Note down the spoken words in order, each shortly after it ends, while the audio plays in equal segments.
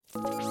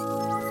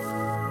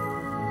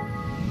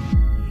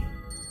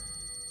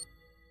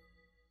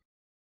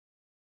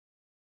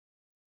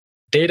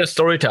Data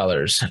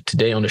storytellers.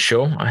 Today on the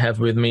show, I have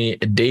with me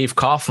Dave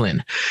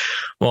Coughlin.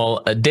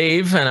 Well,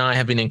 Dave and I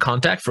have been in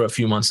contact for a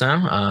few months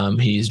now.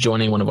 He's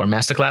joining one of our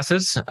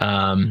masterclasses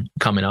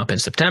coming up in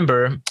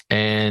September.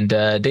 And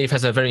Dave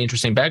has a very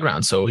interesting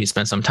background. So he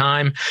spent some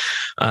time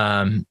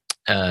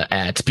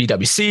at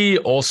PwC,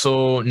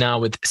 also now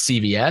with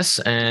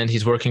CVS, and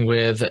he's working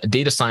with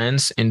data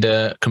science in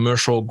the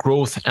commercial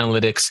growth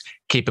analytics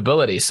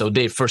capability. So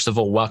Dave, first of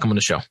all, welcome on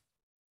the show.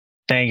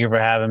 Thank you for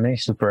having me.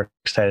 Super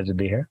excited to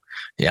be here.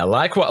 Yeah,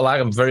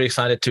 I'm very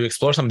excited to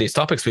explore some of these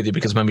topics with you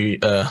because when we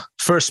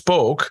first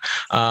spoke,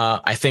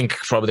 I think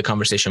probably the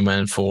conversation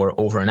went for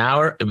over an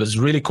hour. It was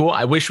really cool.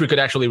 I wish we could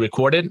actually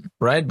record it,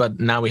 right? But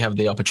now we have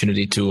the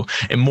opportunity to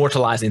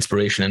immortalize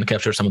inspiration and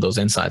capture some of those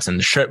insights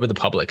and share it with the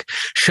public,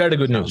 share the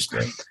good news.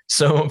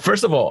 So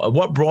first of all,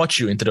 what brought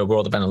you into the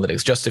world of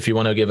analytics? Just if you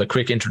want to give a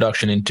quick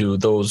introduction into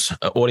those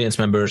audience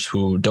members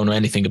who don't know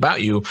anything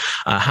about you,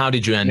 how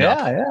did you end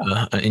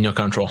up in your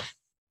current role?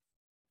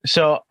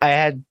 So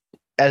as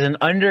an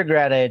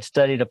undergrad, I had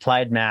studied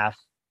applied math,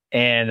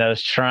 and I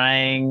was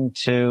trying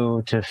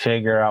to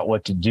figure out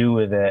what to do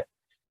with it.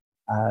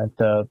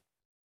 The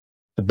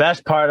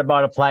best part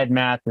about applied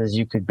math is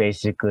you could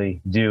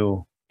basically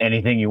do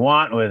anything you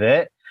want with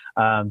it.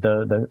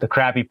 The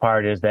crappy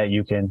part is that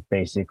you can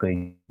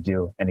basically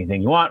do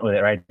anything you want with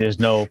it, right? There's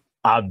no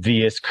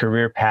obvious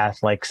career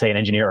path like, say, an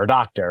engineer or a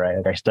doctor, right?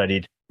 Like I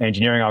studied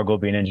engineering, I'll go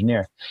be an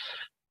engineer.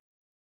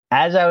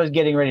 As I was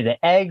getting ready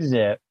to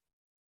exit,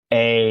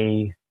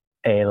 a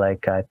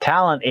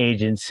talent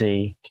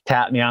agency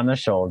tapped me on the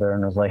shoulder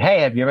and was like,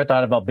 "Hey, have you ever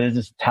thought about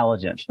business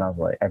intelligence?" And I was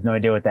like, "I have no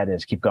idea what that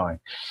is. Keep going."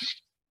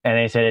 And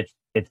they said,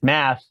 it's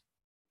math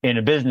in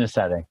a business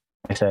setting.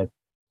 I said,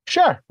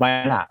 "Sure,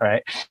 why not?"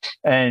 Right.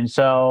 And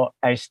so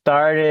I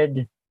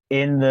started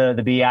in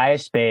the BI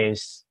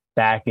space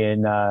back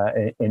in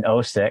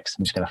 06.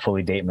 I'm just going to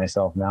fully date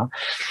myself now,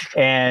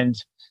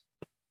 and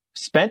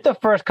spent the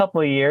first couple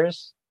of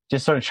years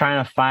just sort of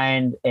trying to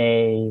find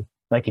an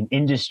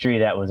industry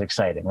that was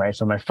exciting, right?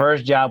 So my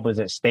first job was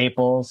at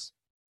Staples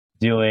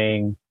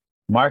doing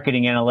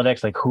marketing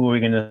analytics, like who are we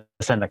going to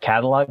send a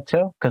catalog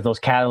to? Because those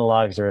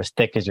catalogs are as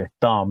thick as your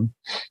thumb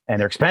and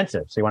they're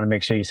expensive. So you want to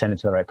make sure you send it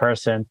to the right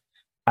person.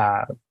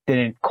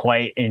 Didn't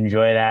quite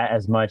enjoy that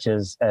as much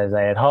as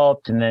I had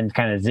hoped, and then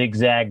kind of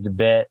zigzagged a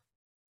bit.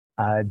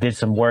 Did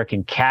some work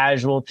in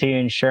casualty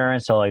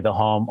insurance, so like the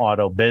home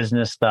auto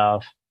business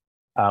stuff,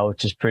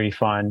 which is pretty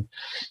fun.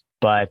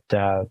 But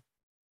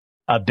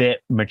a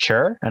bit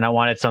mature, and I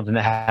wanted something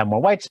that had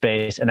more white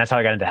space, and that's how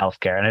I got into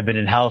healthcare. And I've been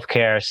in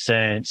healthcare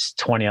since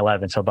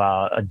 2011, so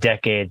about a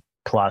decade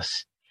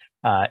plus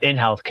in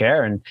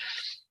healthcare. And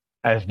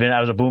I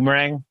was a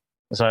boomerang,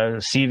 so I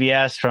was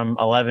CVS from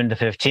 11 to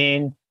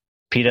 15,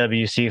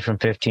 PwC from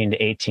 15 to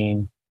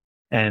 18,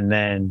 and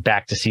then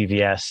back to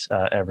CVS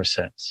ever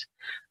since.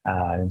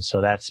 And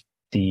so that's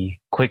the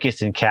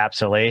quickest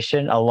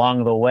encapsulation.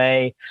 Along the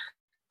way,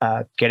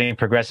 getting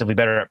progressively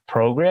better at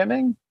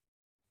programming.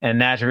 And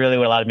that's really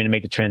what allowed me to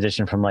make the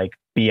transition from like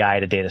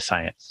BI to data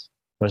science,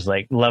 was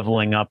like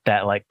leveling up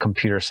that like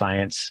computer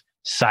science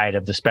side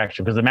of the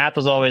spectrum, because the math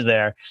was always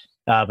there.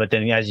 But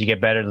then as you get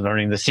better,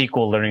 learning the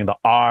SQL,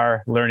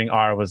 learning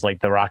R was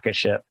like the rocket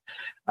ship.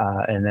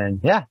 And then,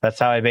 that's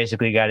how I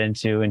basically got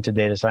into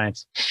data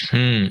science.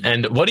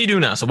 And what do you do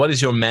now? So what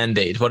is your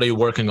mandate? What are you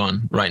working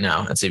on right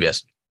now at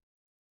CVS?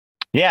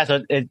 Yeah. So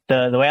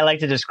the way I like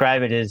to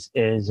describe it is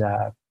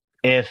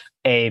if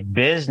a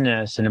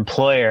business, an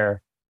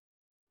employer,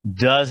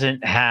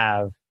 doesn't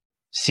have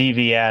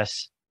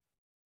CVS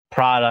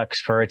products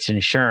for its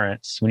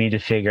insurance, we need to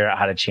figure out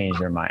how to change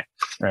their mind,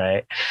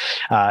 right?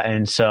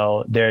 And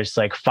so there's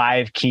like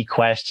 5 key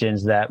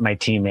questions that my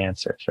team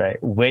answers, right?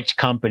 Which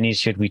companies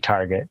should we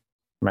target,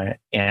 right?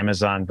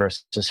 Amazon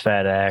versus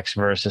FedEx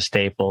versus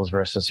Staples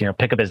versus,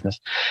 pick a business.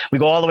 We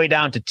go all the way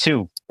down to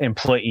 2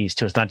 employees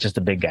too. It's not just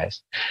the big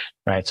guys,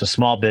 right? So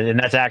small business, and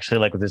that's actually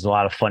like, there's a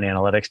lot of funny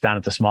analytics down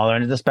at the smaller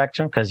end of the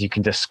spectrum because you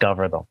can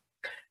discover them.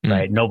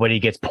 Right. Nobody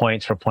gets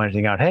points for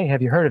pointing out, "Hey,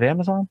 have you heard of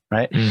Amazon?"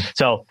 Right.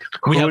 So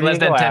we have less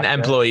than 10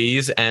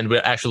 employees and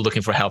we're actually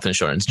looking for health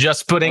insurance.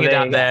 Just putting it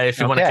out there if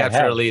you want to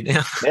capture a lead.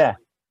 Yeah.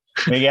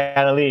 We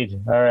got a lead.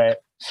 All right.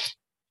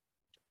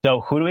 So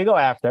who do we go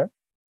after?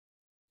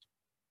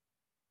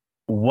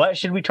 What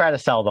should we try to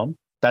sell them?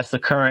 That's the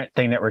current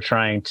thing that we're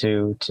trying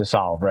to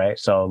solve, right?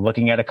 So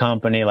looking at a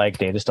company like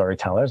Data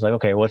Storytellers, like,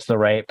 okay, what's the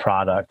right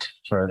product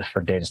for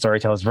Data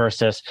Storytellers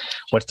versus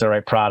what's the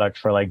right product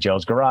for like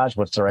Joe's Garage?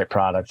 What's the right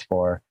product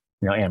for,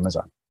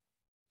 Amazon?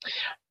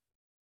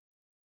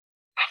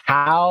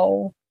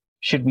 How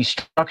should we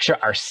structure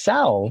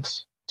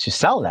ourselves to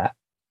sell that,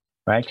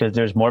 right? Because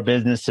there's more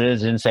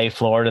businesses in, say,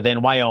 Florida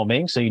than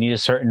Wyoming. So you need a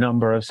certain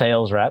number of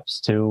sales reps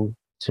to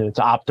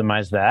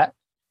optimize that.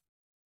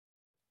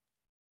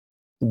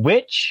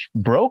 Which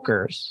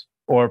brokers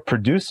or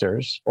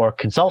producers or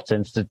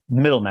consultants, the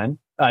middlemen,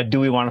 do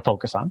we want to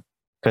focus on?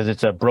 Because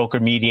it's a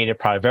broker-mediated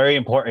product. Very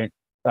important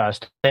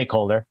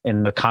stakeholder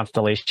in the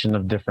constellation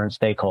of different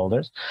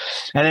stakeholders.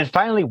 And then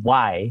finally,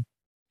 why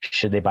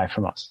should they buy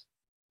from us?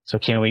 So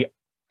can we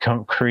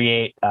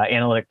create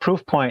analytic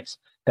proof points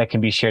that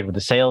can be shared with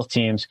the sales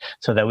teams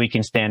so that we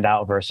can stand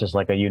out versus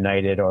like a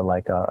United or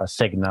like a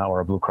Cigna or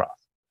a Blue Cross?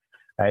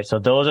 Right. So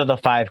those are the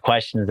 5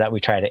 questions that we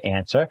try to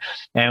answer.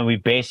 And we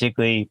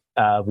basically,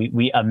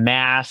 we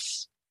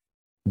amass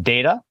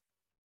data,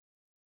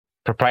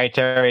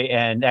 proprietary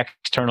and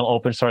external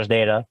open source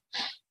data.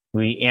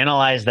 We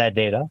analyze that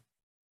data,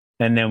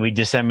 and then we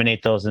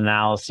disseminate those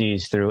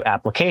analyses through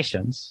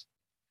applications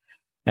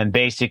and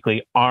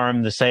basically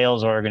arm the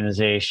sales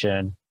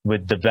organization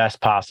with the best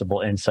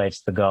possible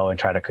insights to go and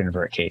try to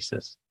convert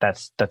cases.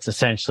 That's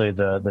essentially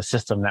the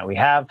system that we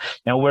have.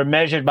 And we're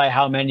measured by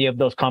how many of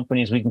those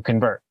companies we can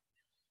convert.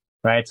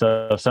 Right.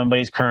 So if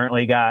somebody's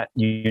currently got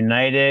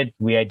United,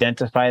 we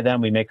identify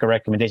them, we make a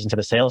recommendation to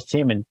the sales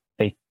team, and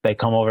they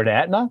come over to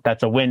Aetna.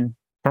 That's a win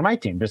for my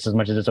team, just as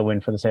much as it's a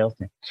win for the sales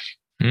team.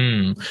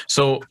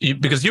 So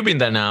because you've been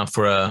there now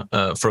for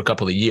a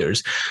couple of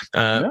years,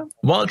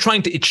 while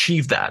trying to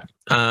achieve that,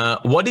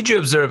 what did you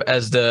observe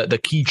as the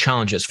key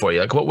challenges for you?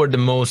 Like, what were the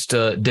most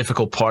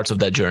difficult parts of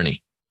that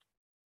journey?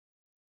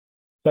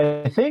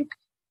 I think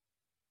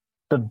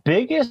the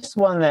biggest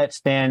one that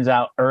stands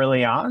out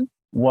early on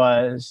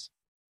was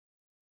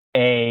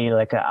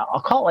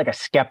I'll call it like a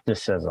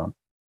skepticism,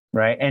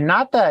 right? And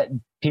not that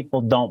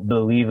people don't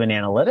believe in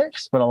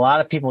analytics, but a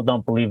lot of people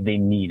don't believe they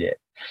need it.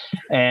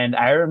 And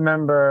I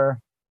remember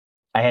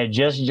I had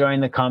just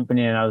joined the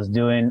company and I was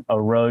doing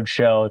a road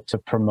show to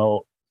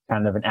promote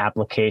kind of an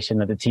application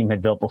that the team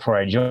had built before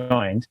I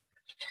joined.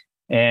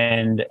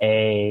 And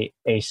a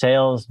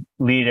sales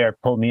leader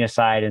pulled me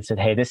aside and said,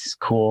 "Hey, this is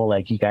cool.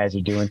 Like, you guys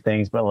are doing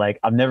things, but like,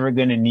 I'm never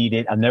going to need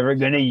it. I'm never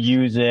going to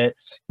use it."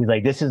 He's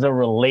like, "This is a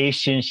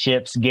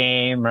relationships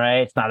game, right?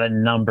 It's not a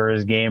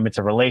numbers game. It's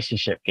a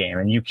relationship game.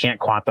 And you can't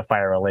quantify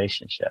a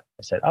relationship."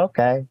 I said,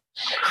 "Okay,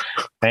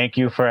 thank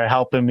you for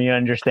helping me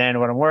understand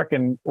what I'm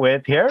working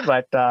with here."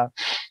 But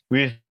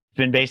we've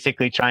been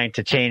basically trying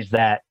to change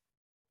that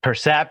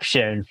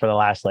perception for the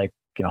last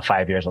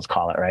 5 years, let's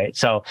call it, right?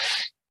 So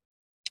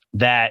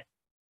that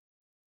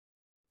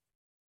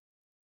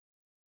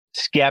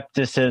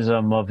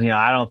skepticism of,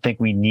 I don't think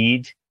we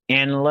need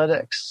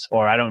analytics,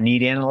 or I don't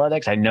need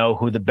analytics. I know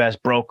who the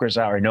best brokers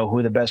are. I know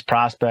who the best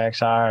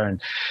prospects are.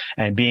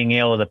 And being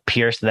able to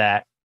pierce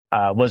that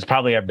was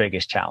probably our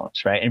biggest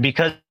challenge, right? And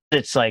because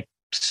it's like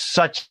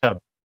such a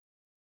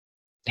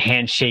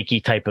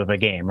handshakey type of a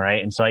game,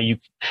 right? And so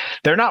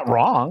they're not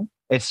wrong.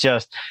 It's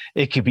just,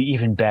 it could be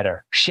even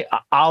better.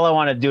 All I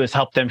want to do is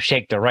help them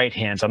shake the right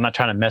hands. I'm not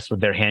trying to mess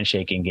with their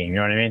handshaking game. You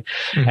know what I mean?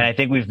 Mm-hmm. And I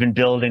think we've been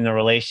building the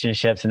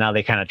relationships, and now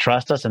they kind of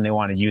trust us and they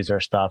want to use our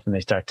stuff, and they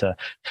start to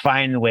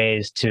find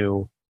ways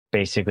to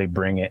basically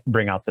bring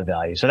out the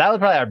value. So that was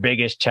probably our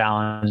biggest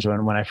challenge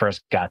when I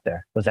first got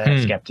there, was that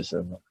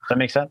skepticism. Does that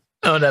make sense?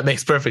 Oh, that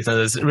makes perfect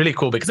sense. It's really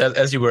cool because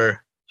as you were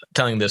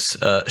telling this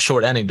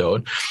short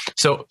anecdote.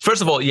 So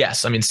first of all,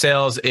 yes, I mean,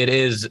 sales, it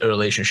is a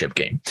relationship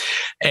game.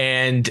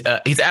 And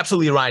he's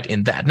absolutely right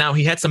in that. Now,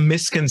 he had some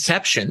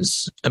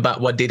misconceptions about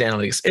what data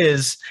analytics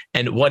is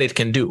and what it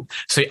can do.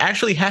 So he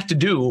actually had to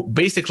do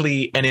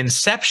basically an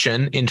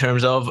inception in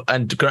terms of,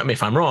 and correct me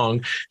if I'm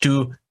wrong,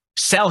 to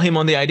sell him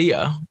on the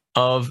idea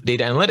of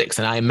data analytics.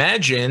 And I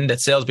imagine that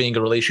sales being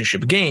a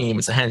relationship game,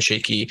 it's a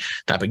handshakey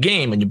type of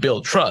game, and you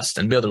build trust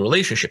and build a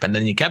relationship, and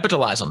then you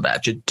capitalize on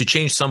that to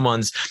change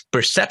someone's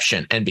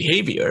perception and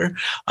behavior.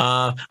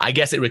 I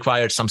guess it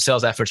required some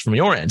sales efforts from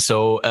your end.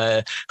 So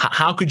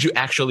how could you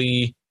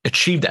actually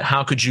achieve that?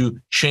 How could you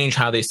change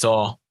how they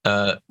saw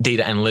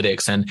data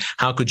analytics, and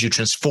how could you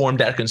transform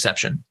that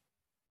conception?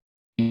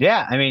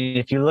 Yeah, I mean,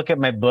 if you look at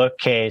my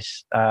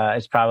bookcase,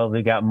 it's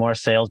probably got more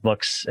sales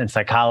books and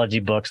psychology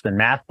books than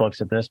math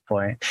books at this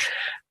point.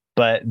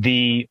 But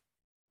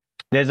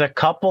there's a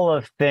couple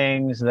of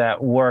things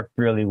that worked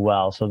really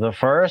well. So the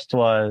first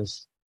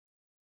was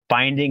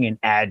finding an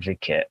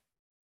advocate,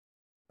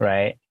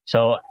 right?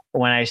 So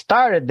when I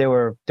started, there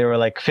were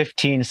like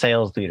 15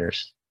 sales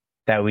leaders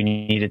that we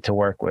needed to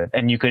work with,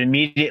 and you could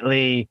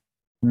immediately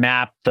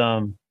map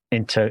them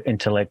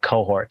into like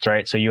cohorts,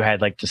 right? So you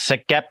had like the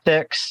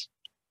skeptics.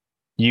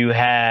 You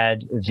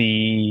had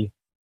the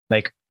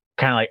kind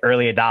of like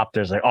early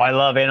adopters, like, "Oh, I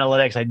love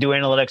analytics. I do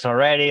analytics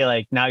already.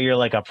 Like, now you're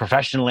like a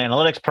professional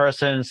analytics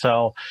person.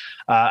 So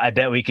I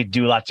bet we could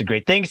do lots of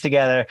great things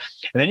together."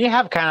 And then you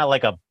have kind of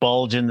like a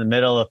bulge in the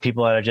middle of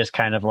people that are just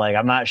kind of like,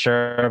 "I'm not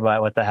sure,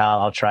 but what the hell,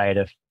 I'll try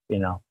it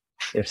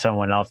if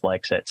someone else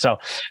likes it." So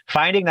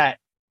finding that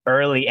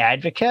early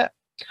advocate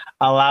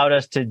allowed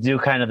us to do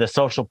kind of the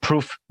social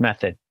proof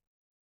method,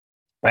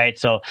 right?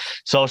 So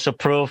social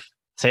proof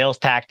sales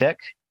tactic.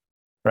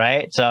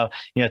 Right. So,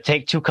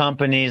 take two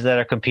companies that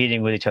are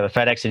competing with each other,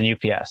 FedEx and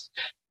UPS.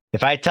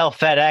 If I tell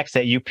FedEx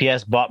that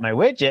UPS bought my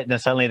widget, then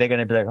suddenly they're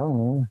going to be like,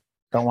 "Oh,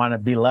 don't want to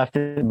be left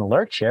in the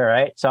lurch here."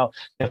 Right. So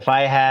if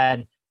I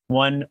had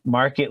one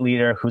market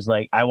leader who's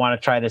like, "I want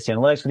to try this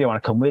analytics with you. I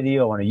want to come with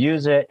you. I want to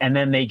use it." And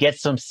then they get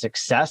some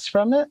success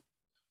from it,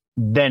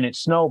 then it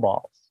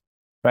snowballs.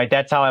 right?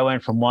 That's how I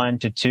went from 1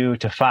 to 2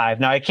 to 5.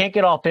 Now I can't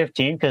get all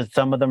 15 because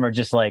some of them are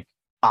just like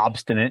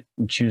obstinate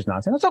and choose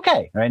not to. And that's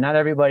okay, right? Not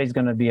everybody's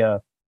going to be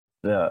a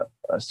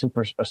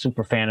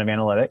super fan of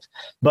analytics,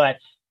 but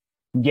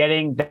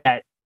getting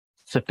that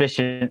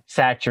sufficient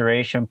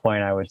saturation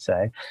point, I would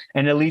say,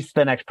 and at least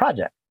the next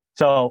project.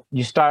 So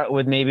you start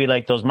with maybe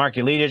like those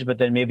market leaders, but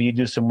then maybe you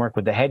do some work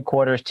with the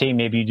headquarters team.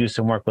 Maybe you do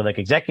some work with like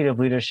executive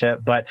leadership,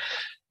 but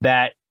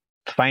that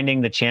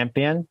finding the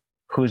champion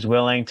who's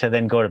willing to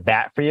then go to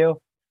bat for you,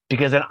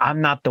 because then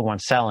I'm not the one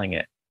selling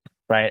it,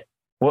 right?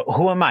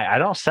 Who am I? I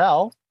don't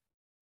sell,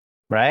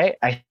 right?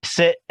 I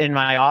sit in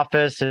my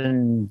office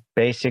and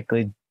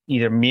basically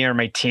either me or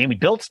my team, we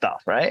build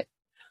stuff, right?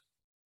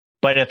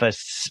 But if a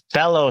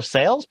fellow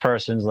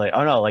salesperson's like,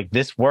 oh no, like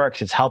this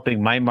works, it's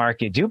helping my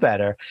market do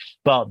better.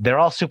 Well, they're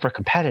all super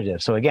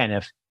competitive. So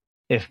again,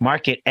 if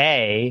market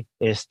A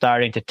is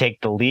starting to take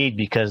the lead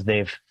because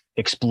they've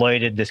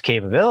exploited this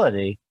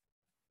capability,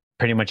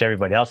 pretty much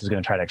everybody else is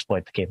going to try to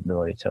exploit the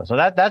capability too. So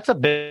that's a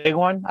big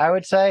one, I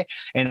would say,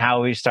 and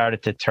how we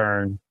started to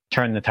turn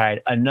the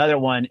tide. Another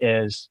one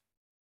is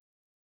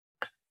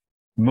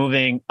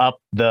moving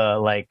up the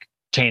like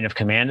chain of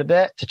command a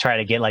bit to try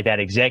to get like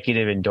that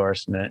executive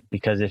endorsement,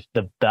 because if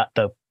the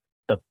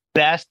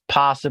best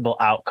possible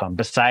outcome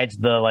besides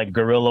the like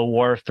guerrilla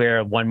warfare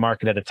of one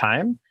market at a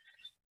time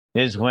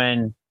is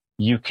when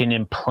you can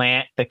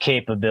implant the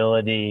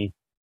capability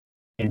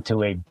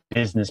into a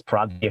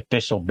the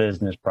official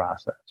business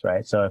process,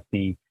 right? So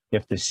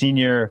if the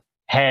senior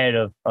head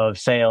of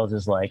sales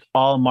is like,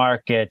 all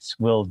markets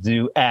will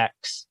do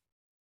X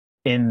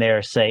in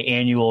their, say,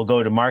 annual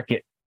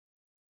go-to-market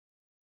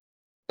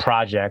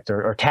project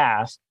or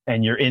task,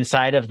 and you're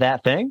inside of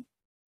that thing,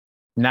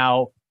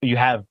 now you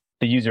have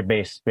the user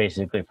base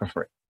basically for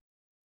free,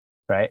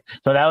 right?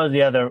 So that was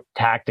the other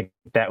tactic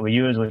that we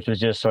used, which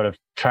was just sort of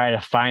try to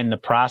find the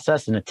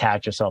process and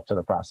attach yourself to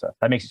the process.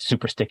 That makes it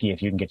super sticky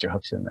if you can get your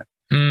hooks in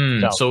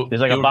there. So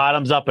there's like a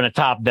bottoms up and a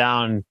top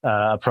down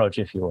approach,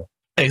 if you will.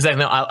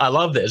 Exactly. I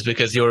love this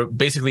because you're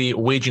basically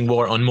waging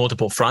war on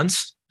multiple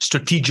fronts,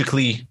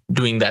 strategically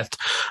doing that.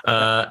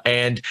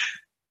 And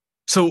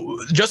so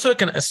just so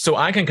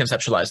I can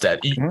conceptualize that,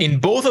 in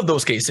both of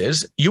those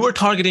cases, you were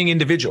targeting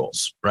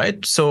individuals,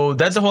 right? So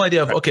that's the whole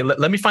idea of, okay,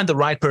 let me find the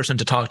right person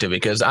to talk to,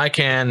 because I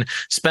can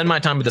spend my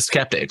time with the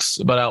skeptics,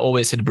 but I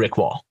always hit a brick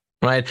wall,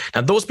 right? Now,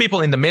 those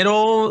people in the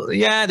middle,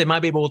 yeah, they might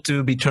be able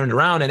to be turned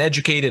around and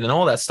educated and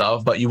all that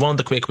stuff, but you want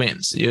the quick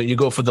wins. You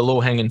go for the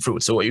low-hanging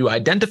fruit. So you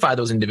identify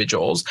those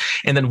individuals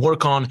and then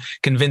work on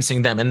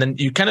convincing them. And then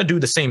you kind of do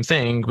the same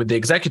thing with the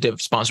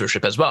executive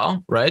sponsorship as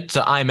well, right?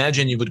 So I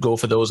imagine you would go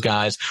for those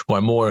guys who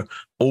are more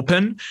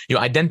open, you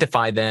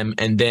identify them,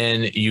 and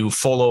then you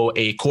follow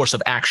a course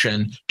of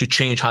action to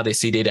change how they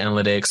see data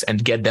analytics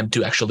and get them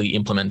to actually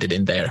implement it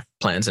in their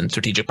plans and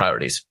strategic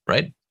priorities,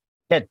 right?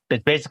 Yeah,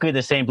 it's basically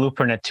the same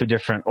blueprint at two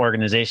different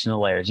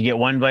organizational layers. You get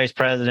one vice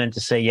president to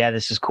say, yeah,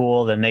 this is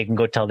cool. Then they can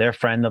go tell their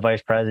friend, the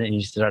vice president, and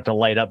you start to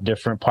light up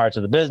different parts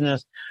of the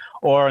business.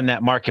 Or on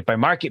that market by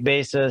market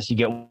basis, you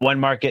get one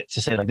market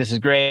to say like, this is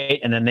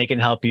great. And then they can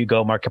help you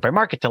go market by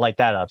market to light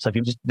that up. So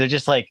if they're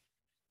just like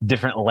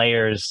different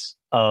layers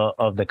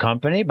of the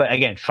company. But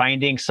again,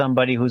 finding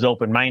somebody who's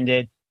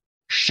open-minded,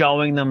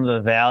 showing them the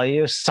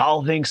value,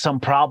 solving some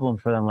problem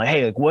for them. Like,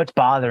 hey, like what's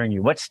bothering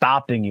you? What's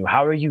stopping you?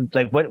 How are you,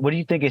 like, what do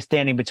you think is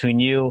standing between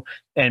you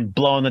and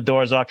blowing the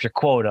doors off your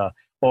quota,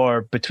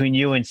 or between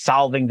you and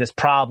solving this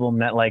problem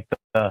that like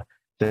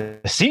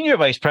the senior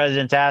vice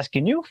president's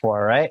asking you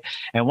for, right?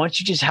 And once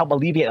you just help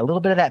alleviate a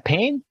little bit of that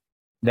pain,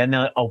 then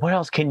they're like, oh, what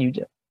else can you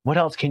do? What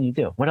else can you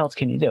do? What else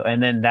can you do?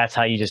 And then that's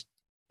how you just,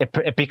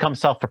 it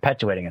becomes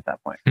self-perpetuating at that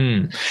point.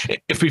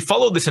 If we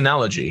follow this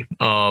analogy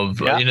of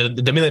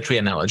the military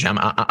analogy,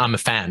 I'm a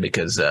fan,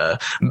 because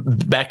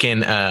back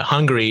in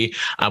Hungary,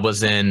 I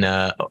was in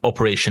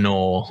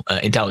operational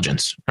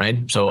intelligence,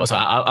 right? So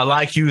I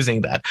like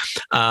using that.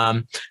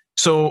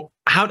 So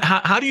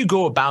how do you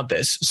go about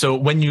this? So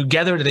when you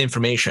gather the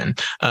information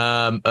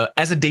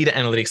as a data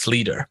analytics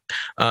leader,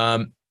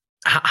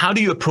 how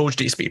do you approach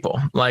these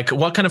people? Like,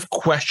 what kind of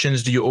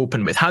questions do you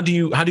open with? How do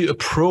you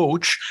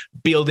approach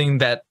building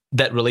that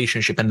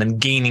relationship and then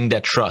gaining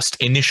that trust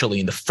initially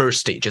in the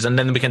first stages? And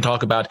then we can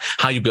talk about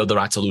how you build the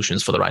right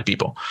solutions for the right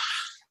people.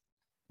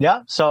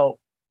 Yeah. So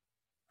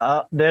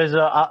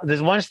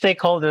there's one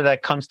stakeholder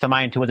that comes to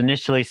mind who was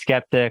initially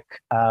skeptic,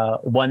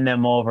 won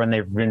them over, and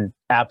they've been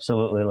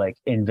absolutely like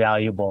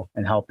invaluable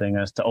in helping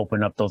us to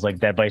open up those like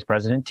that vice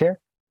president tier.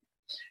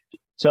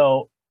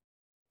 So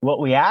what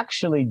we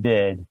actually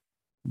did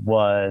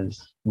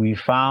was we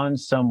found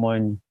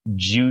someone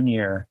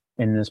junior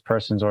in this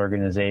person's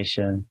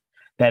organization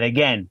that,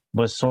 again,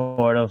 was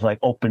sort of like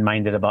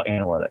open-minded about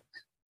analytics,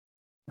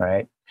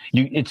 right?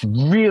 It's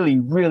really,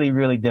 really,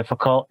 really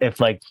difficult if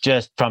like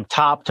just from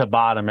top to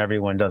bottom,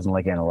 everyone doesn't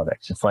like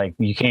analytics. It's like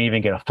you can't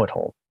even get a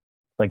foothold.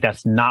 Like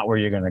that's not where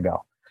you're going to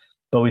go.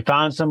 But we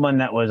found someone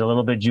that was a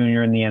little bit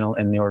junior in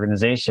the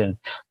organization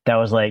that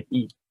was like,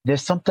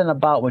 there's something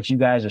about what you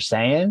guys are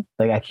saying.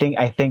 Like,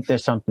 I think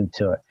there's something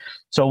to it.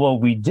 So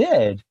what we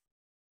did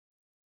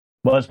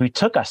was we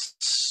took a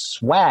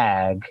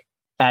swag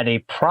at a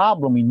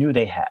problem we knew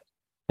they had.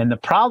 And the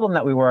problem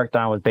that we worked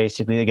on was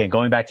basically, again,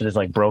 going back to this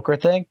like broker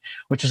thing,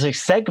 which was like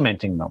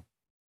segmenting them,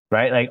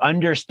 right? Like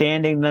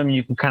understanding them,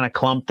 you can kind of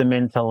clump them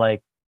into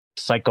like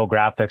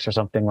psychographics or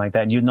something like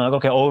that. And you know, like,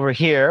 okay, over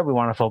here, we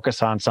want to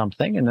focus on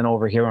something. And then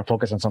over here, we want to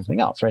focus on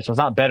something else, right? So it's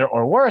not better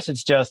or worse.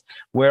 It's just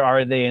where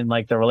are they in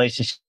like the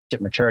relationship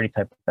maturity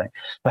type of thing.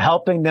 But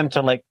helping them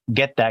to like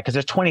get that, because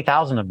there's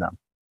 20,000 of them.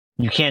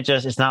 You can't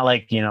just, it's not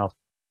like,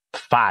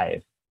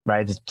 5,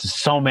 right? There's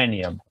so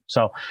many of them.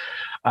 So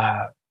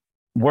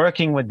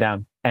working with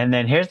them. And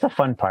then here's the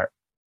fun part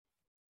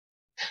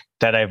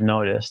that I've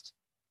noticed.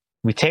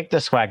 We take the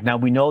swag. Now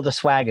we know the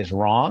swag is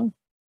wrong,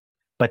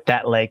 but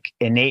that like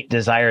innate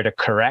desire to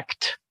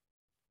correct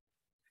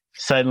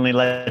suddenly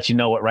lets you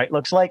know what right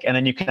looks like. And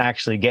then you can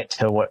actually get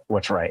to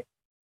what's right.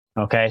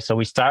 Okay. So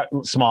we start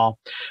small.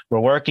 We're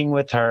working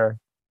with her.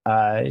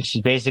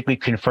 She's basically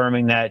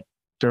confirming that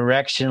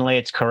directionally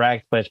it's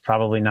correct, but it's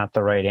probably not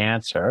the right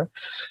answer.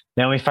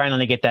 Then we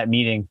finally get that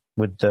meeting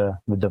with the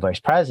vice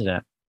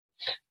president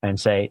and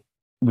say,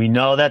 we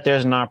know that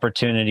there's an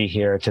opportunity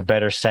here to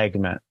better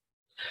segment.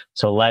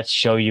 So let's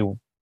show you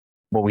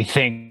what we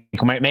think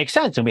might make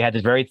sense. And we had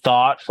this very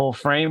thoughtful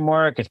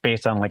framework. It's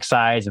based on like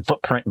size and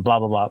footprint and blah,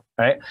 blah, blah.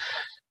 Right.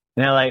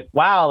 And they're like,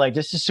 wow, like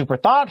this is super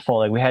thoughtful.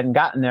 Like we hadn't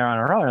gotten there on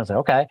our own. I was like,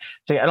 okay,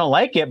 so I don't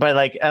like it, but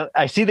like,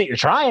 I see that you're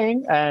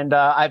trying, and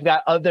I've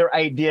got other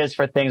ideas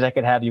for things I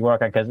could have you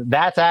work on, because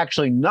that's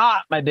actually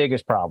not my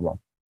biggest problem.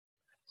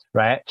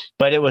 Right.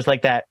 But it was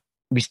like that.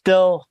 We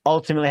still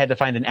ultimately had to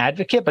find an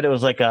advocate, but it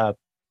was like to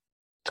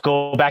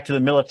go back to the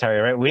military,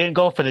 right? We didn't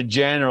go for the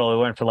general.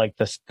 We went for like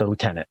the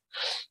lieutenant.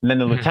 And then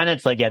the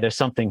lieutenant's like, yeah, there's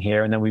something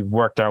here. And then we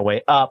worked our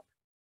way up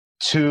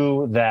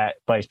to that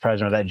vice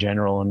president or that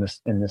general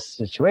in this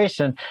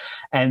situation.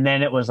 And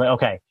then it was like,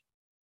 okay,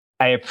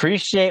 I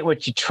appreciate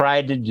what you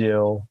tried to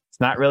do. It's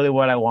not really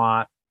what I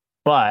want,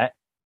 but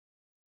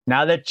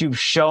now that you've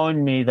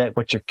shown me that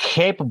what you're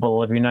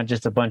capable of, you're not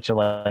just a bunch of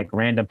like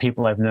random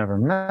people I've never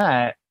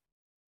met.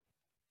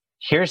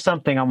 Here's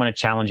something I'm going to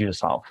challenge you to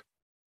solve.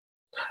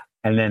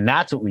 And then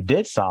that's what we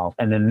did solve.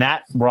 And then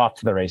we're off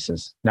to the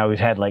races. Now we've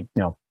had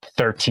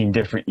 13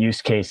 different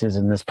use cases,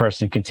 and this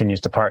person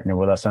continues to partner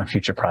with us on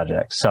future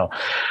projects. So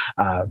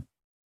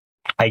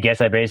I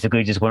guess I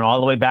basically just went all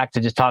the way back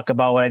to just talk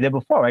about what I did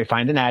before, right?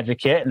 Find an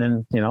advocate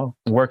and then,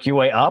 work your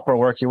way up or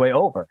work your way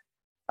over.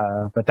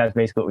 But that's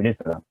basically what we did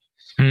for them.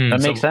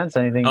 That makes sense.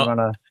 Anything you want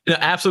to? Yeah,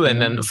 absolutely.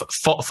 And then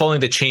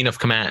following the chain of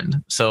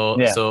command. So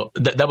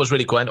that was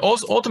really cool. And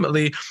also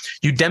ultimately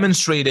you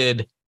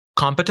demonstrated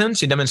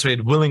competence, you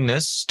demonstrated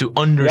willingness to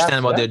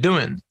understand what they're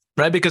doing.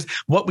 Right, because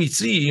what we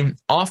see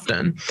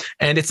often,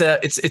 and it's a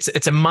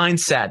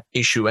mindset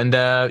issue,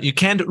 and you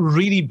can't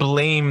really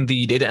blame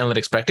the data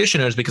analytics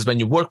practitioners, because when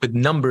you work with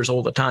numbers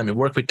all the time, you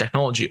work with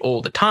technology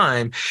all the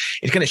time,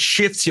 it kind of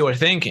shifts your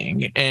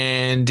thinking,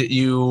 and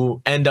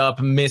you end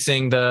up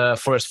missing the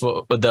forest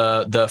for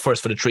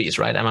the trees.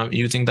 Right? Am I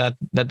using that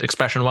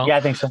expression well? Yeah,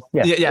 I think so.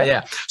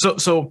 Yeah.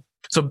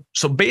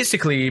 So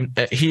basically,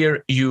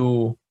 here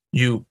you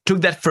took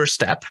that first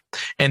step,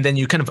 and then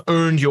you kind of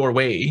earned your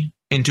way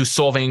into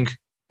solving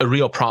a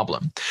real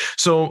problem.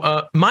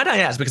 So might I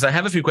ask, because I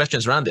have a few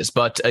questions around this,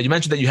 but you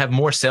mentioned that you have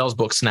more sales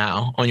books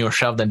now on your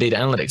shelf than data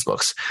analytics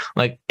books.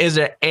 Like, is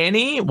there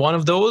any one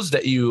of those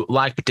that you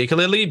like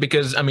particularly?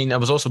 Because I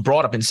was also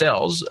brought up in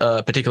sales,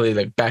 particularly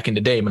like back in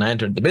the day when I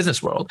entered the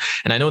business world.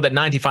 And I know that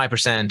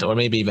 95% or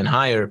maybe even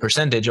higher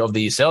percentage of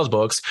these sales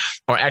books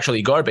are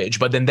actually garbage.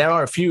 But then there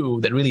are a few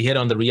that really hit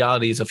on the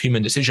realities of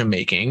human decision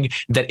making,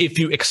 that if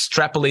you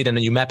extrapolate and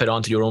then you map it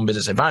onto your own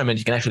business environment,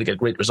 you can actually get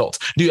great results.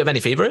 Do you have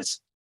any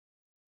favorites?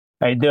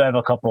 I do have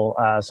a couple.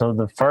 So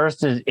the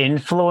first is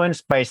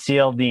Influenced by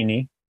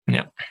Cialdini.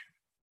 Yeah.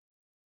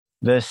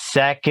 The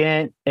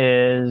second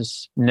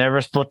is Never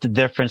Split the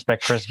Difference by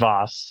Chris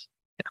Voss.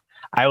 Yeah.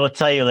 I will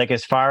tell you, like,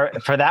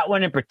 for that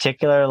one in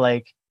particular,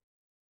 like,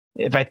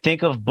 if I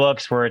think of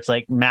books where it's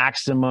like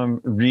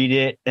maximum read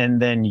it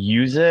and then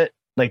use it,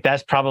 like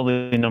that's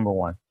probably number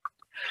one.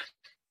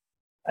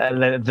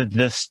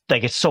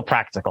 It's so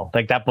practical.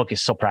 Like that book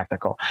is so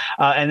practical.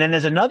 And then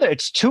there's another,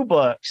 it's 2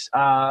 books.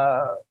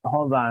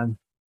 Hold on.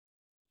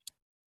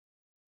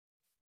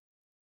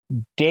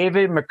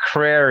 David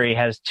McCrary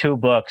has 2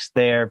 books.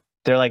 They're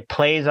like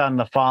plays on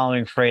the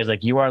following phrase,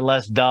 like you are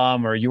less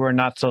dumb or you are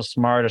not so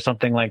smart or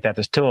something like that.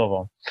 There's 2 of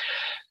them.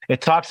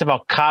 It talks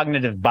about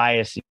cognitive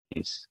biases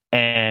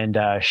and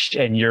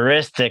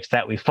heuristics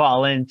that we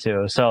fall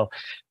into. So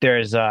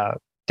there's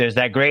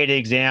that great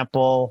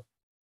example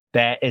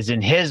that is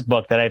in his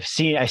book that I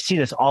see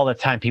this all the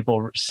time.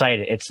 People cite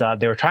it. It's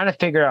they were trying to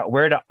figure out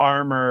where to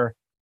armor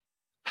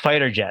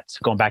fighter jets,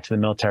 going back to the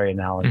military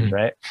analogy,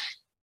 right?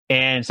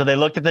 And so they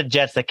looked at the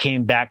jets that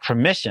came back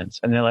from missions,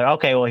 and they're like,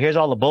 okay, well, here's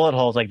all the bullet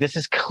holes. Like this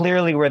is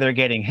clearly where they're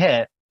getting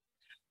hit.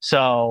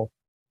 So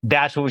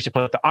that's where we should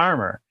put the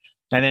armor.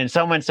 And then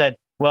someone said,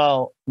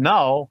 well,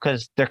 no,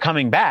 because they're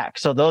coming back.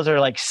 So those are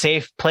like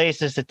safe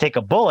places to take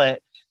a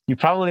bullet. you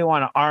probably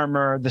want to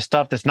armor the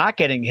stuff that's not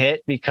getting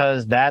hit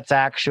because that's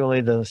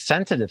actually the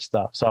sensitive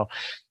stuff. So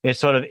it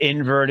sort of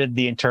inverted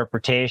the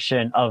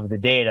interpretation of the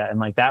data. And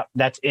like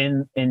that's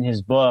in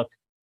his book.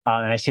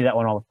 And I see that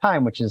one all the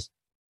time, which is,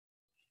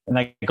 and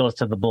that goes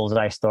to the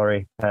bullseye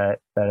story that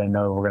I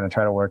know we're going to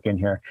try to work in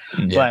here.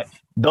 Yeah. But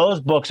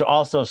those books are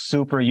also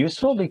super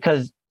useful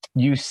because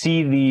you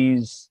see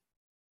these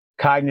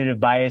cognitive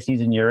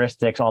biases and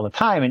heuristics all the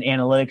time. And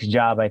analytics'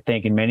 job, I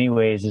think, in many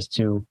ways is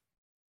to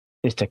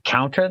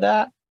counter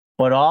that.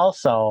 But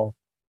also,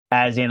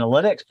 as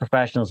analytics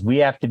professionals, we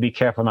have to be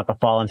careful not to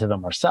fall into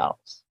them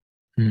ourselves.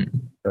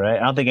 Right? I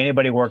don't think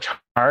anybody works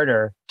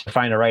harder to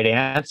find the right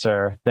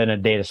answer than a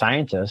data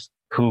scientist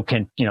who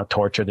can,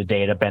 torture the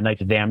data, bend like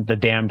the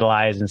damned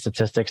lies and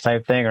statistics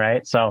type thing,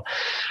 right? So,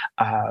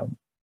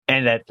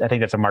 and that, I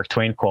think that's a Mark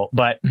Twain quote.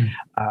 But you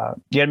got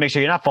to make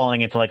sure you're not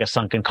falling into like a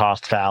sunken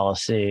cost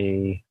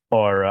fallacy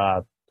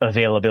or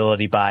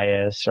availability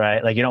bias,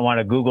 right? Like you don't want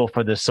to Google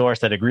for the source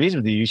that agrees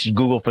with you. You should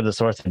Google for the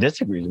source that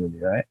disagrees with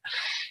you, right?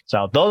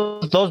 So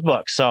those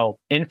books. So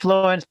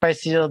Influence by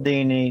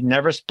Cialdini,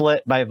 Never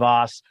Split by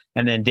Voss,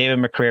 and then David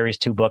McCrary's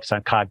 2 books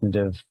on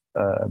cognitive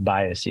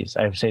biases.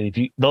 I would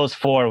say those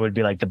 4 would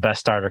be like the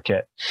best starter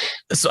kit.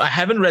 So I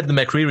haven't read the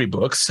McCreary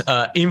books.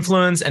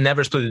 Influence and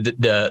Never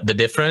Split the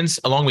Difference,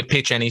 along with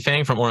Pitch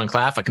Anything from Oren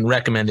Klaff. I can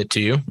recommend it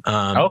to you.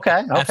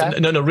 Okay.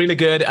 No, really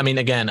good. I mean,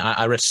 again,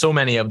 I read so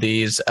many of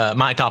these.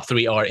 My top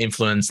 3 are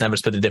Influence, Never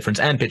Split the Difference,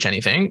 and Pitch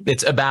Anything.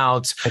 It's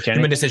about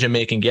human decision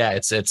making. Yeah,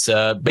 it's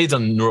based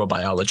on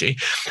neurobiology,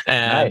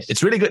 and nice.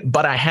 It's really good.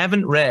 But I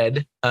haven't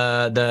read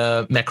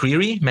the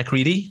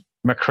McCreary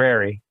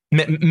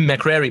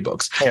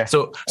books. Yeah.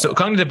 So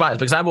cognitive bias,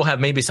 because I will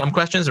have maybe some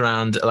questions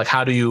around like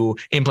how do you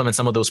implement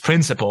some of those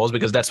principles,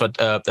 because that's what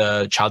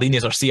Cialdini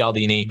or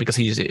Cialdini, because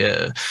he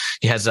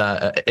has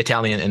an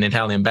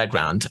Italian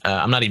background.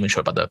 I'm not even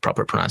sure about the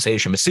proper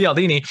pronunciation, but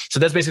Cialdini. So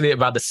that's basically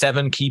about the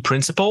 7 key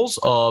principles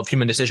of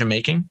human decision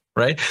making,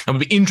 right? I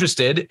would be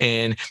interested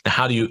in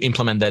how do you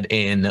implement that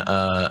in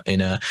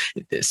a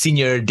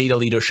senior data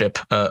leadership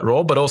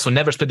role, but also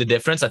Never Split the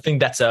Difference. I think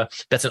that's an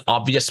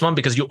obvious one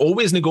because you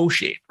always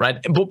negotiate,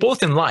 right?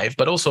 Both in life,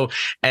 but also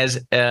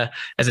as a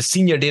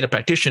senior data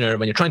practitioner,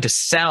 when you're trying to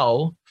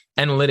sell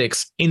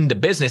analytics in the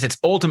business, it's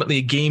ultimately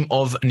a game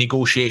of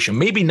negotiation.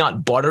 Maybe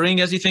not bartering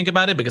as you think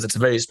about it, because it's a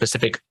very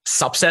specific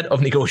subset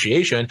of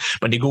negotiation,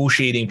 but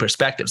negotiating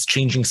perspectives,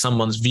 changing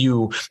someone's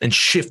view and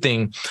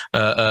shifting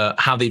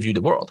how they view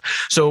the world.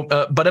 So,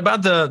 but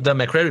about the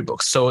McCrary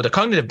books, so the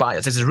cognitive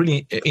bias, this is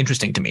really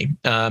interesting to me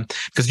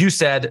because you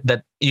said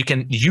that you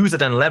can use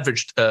it and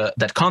leverage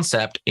that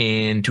concept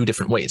in 2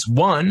 different ways.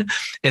 One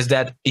is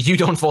that you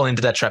don't fall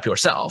into that trap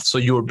yourself. So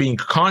you're being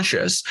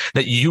conscious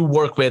that you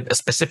work with a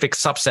specific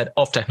subset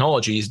of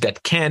technologies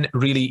that can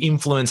really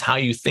influence how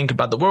you think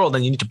about the world,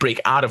 and you need to break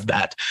out of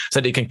that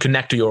so that you can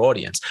connect to your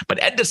audience. But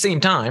at the same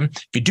time,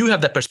 if you do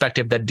have that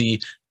perspective that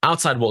the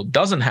outside world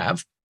doesn't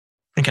have,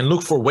 and can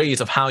look for ways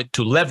of how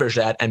to leverage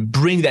that and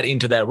bring that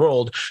into their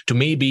world to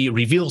maybe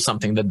reveal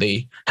something that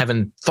they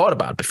haven't thought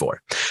about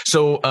before.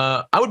 So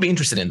I would be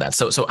interested in that.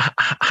 So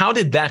how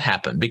did that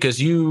happen?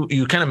 Because you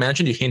kind of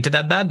mentioned, you hinted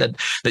at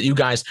that you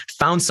guys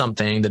found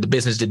something that the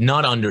business did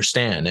not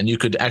understand, and you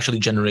could actually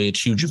generate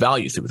huge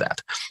value through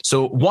that.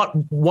 So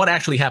what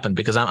actually happened?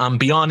 Because I'm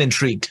beyond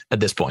intrigued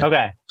at this point.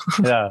 Okay.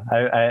 Yeah,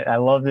 I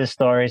love this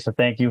story. So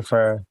thank you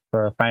for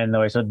finding the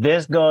way. So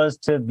this goes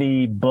to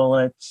the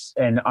bullets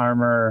and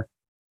armor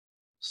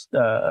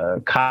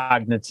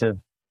cognitive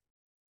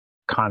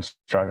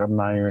construct. I'm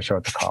not even sure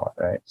what to call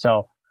it, right?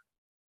 So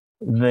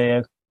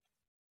the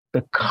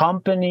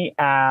company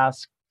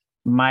asked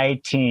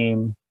my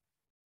team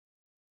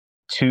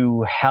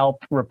to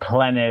help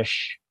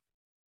replenish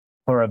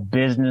for a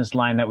business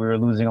line that we were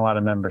losing a lot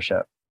of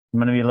membership. I'm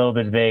going to be a little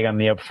bit vague on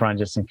the upfront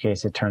just in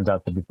case it turns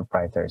out to be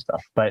proprietary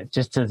stuff. But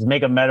just to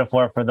make a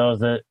metaphor for those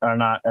that are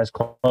not as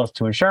close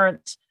to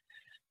insurance,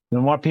 the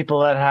more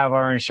people that have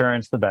our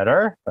insurance, the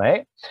better,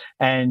 right?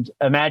 And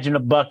imagine a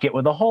bucket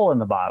with a hole in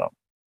the bottom.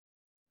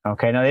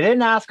 Okay, now they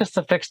didn't ask us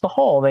to fix the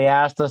hole. They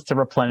asked us to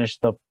replenish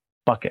the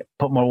bucket,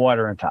 put more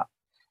water on top.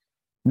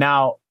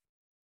 Now,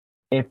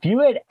 if you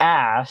had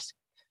asked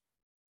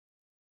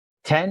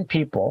 10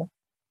 people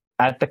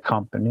at the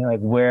company,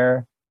 like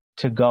where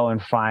to go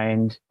and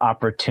find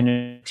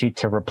opportunity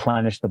to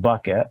replenish the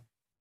bucket,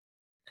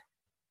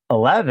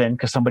 11,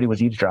 because somebody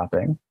was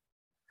eavesdropping,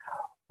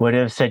 would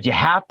have said, you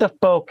have to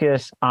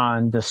focus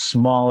on the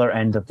smaller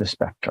end of the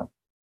spectrum.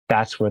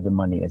 That's where the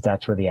money is.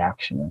 That's where the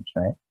action is,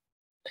 right?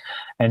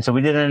 And so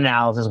we did an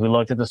analysis. We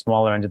looked at the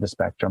smaller end of the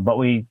spectrum, but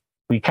we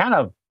kind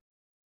of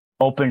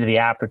opened the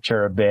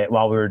aperture a bit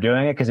while we were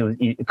doing it because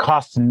it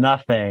costs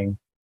nothing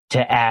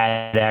to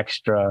add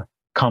extra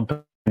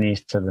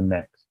companies to the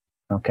mix,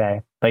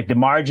 okay? Like the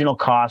marginal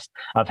cost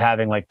of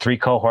having like 3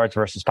 cohorts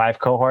versus 5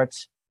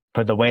 cohorts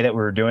for the way that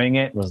we were doing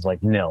it was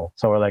like nil.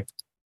 So we're like,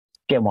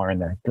 get more in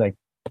there. Like,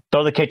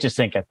 throw the kitchen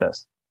sink at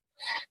this.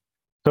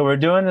 So we're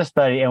doing the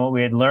study, and what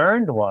we had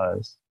learned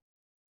was,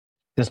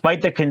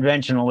 despite the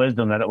conventional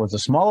wisdom that it was the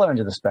smaller end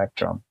of the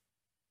spectrum,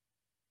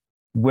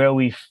 where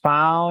we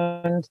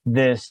found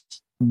this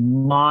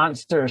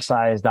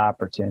monster-sized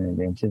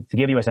opportunity. To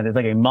give you a sense, it's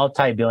like a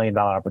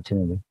multi-billion-dollar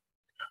opportunity.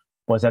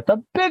 Was at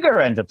the bigger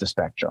end of the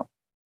spectrum,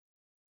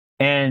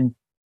 and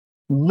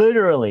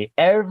literally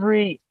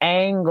every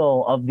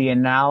angle of the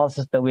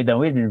analysis that we've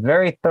been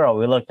very thorough.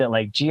 We looked at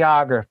like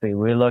geography,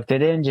 we looked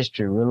at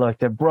industry, we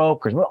looked at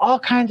brokers, all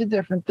kinds of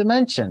different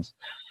dimensions.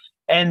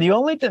 And the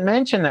only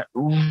dimension that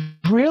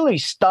really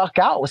stuck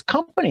out was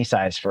company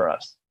size for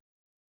us.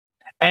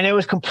 And it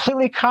was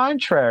completely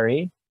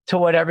contrary to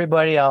what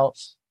everybody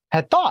else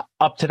had thought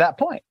up to that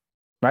point,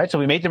 right? So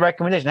we made the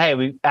recommendation, hey,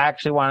 we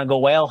actually want to go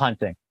whale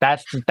hunting.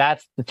 That's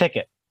the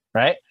ticket,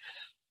 right?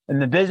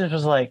 And the business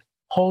was like,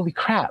 holy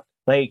crap.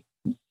 Like,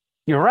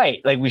 you're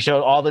right. Like, we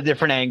showed all the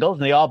different angles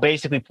and they all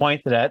basically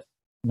pointed at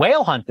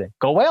whale hunting.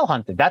 Go whale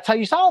hunting. That's how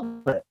you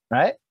solve it,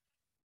 right?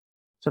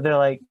 So they're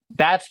like,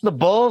 that's the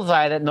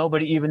bullseye that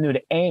nobody even knew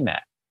to aim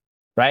at,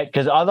 right?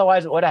 Because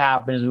otherwise what would have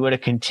happened is we would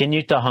have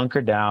continued to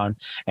hunker down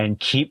and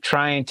keep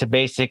trying to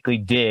basically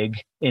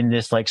dig in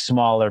this like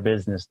smaller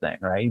business thing,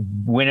 right?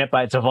 Win it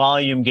by, it's a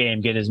volume game.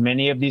 Get as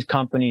many of these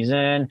companies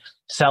in,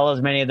 sell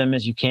as many of them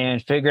as you can,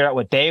 figure out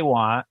what they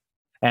want,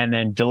 and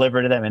then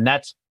deliver to them. And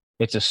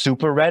it's a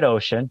super red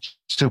ocean,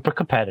 super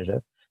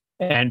competitive.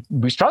 And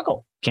we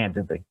struggle,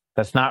 candidly.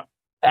 That's not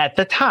at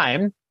the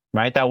time,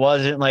 right? That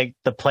wasn't like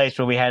the place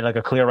where we had like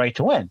a clear right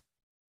to win.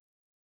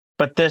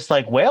 But this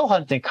like whale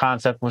hunting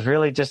concept was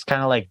really just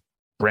kind of like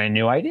brand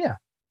new idea.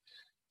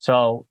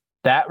 So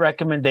that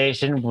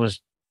recommendation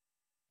was,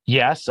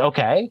 yes,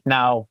 okay.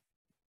 Now,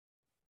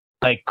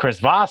 like Chris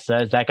Voss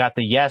says, that got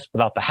the yes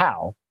without the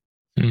how.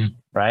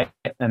 Right.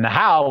 And the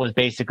how was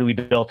basically we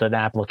built an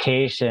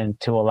application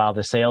to allow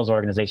the sales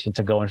organization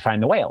to go and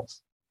find the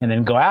whales and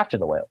then go after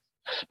the whales.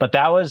 But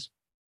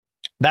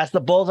that's the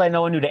bullseye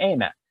no one knew to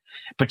aim at.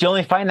 But you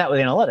only find that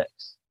with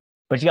analytics.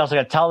 But you also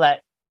got to tell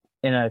that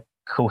in a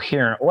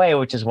coherent way,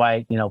 which is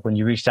why, when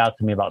you reached out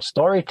to me about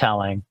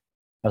storytelling,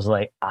 I was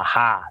like,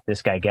 aha,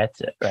 this guy gets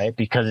it, right?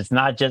 Because it's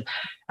not just,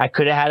 I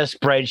could have had a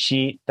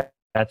spreadsheet.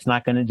 That's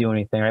not going to do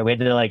anything, right? We had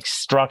to like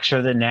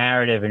structure the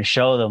narrative and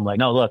show them like,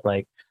 no, look,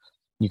 like,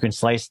 you can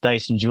slice,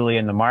 dice, and Julie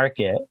in the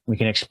market. We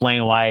can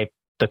explain why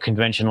the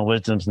conventional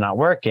wisdom's not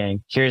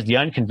working. Here's the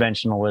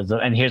unconventional wisdom,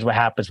 and here's what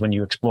happens when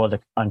you explore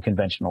the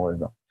unconventional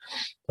wisdom.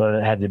 So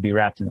it had to be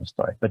wrapped in the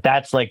story. But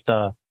that's like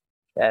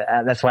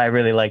that's why I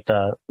really like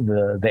the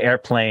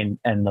airplane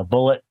and the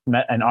bullet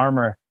and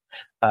armor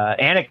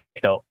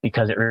anecdote,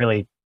 because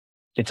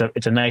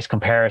it's a nice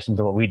comparison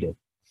to what we did.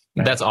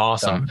 Right? That's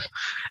awesome. So,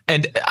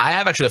 and I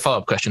have actually a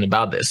follow-up question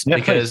about this,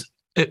 because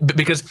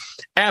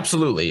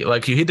absolutely,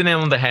 like you hit the nail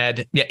on the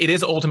head. Yeah, it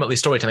is ultimately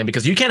storytelling,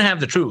 because you can have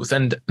the truth.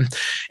 And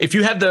if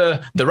you have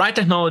the right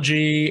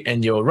technology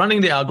and you're running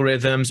the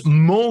algorithms,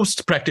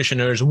 most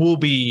practitioners will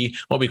be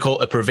what we call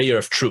a purveyor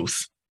of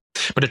truth.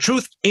 But the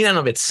truth in and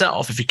of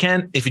itself, if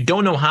you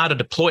don't know how to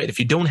deploy it, if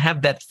you don't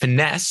have that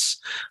finesse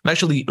of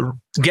actually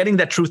getting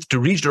that truth to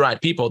reach the right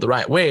people the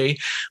right way,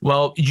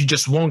 well, you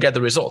just won't get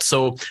the results.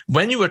 So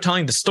when you were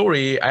telling the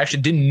story, I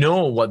actually didn't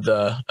know what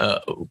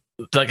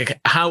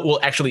how it will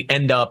actually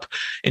end up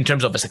in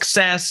terms of a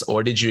success,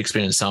 or did you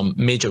experience some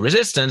major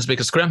resistance?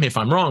 Because correct me if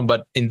I'm wrong,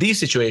 but in these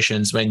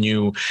situations, when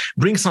you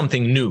bring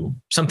something new,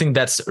 something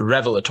that's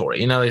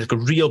revelatory, like a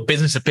real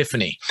business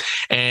epiphany,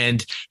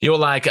 and you're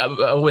like, I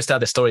always tell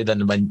the story that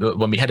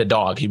when we had a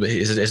dog,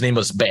 his name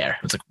was Bear.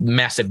 It's a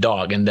massive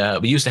dog. And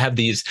we used to have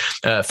these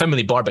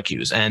family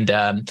barbecues, and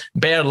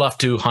Bear loved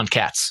to hunt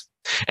cats.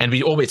 And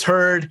we always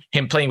heard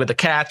him playing with the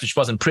cats, which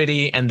wasn't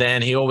pretty. And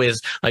then he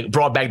always like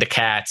brought back the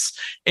cats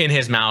in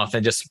his mouth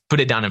and just put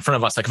it down in front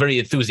of us, like very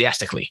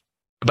enthusiastically.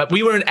 But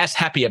we weren't as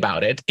happy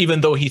about it,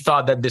 even though he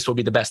thought that this would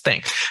be the best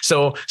thing.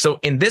 So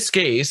in this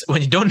case,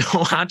 when you don't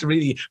know how to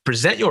really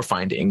present your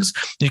findings,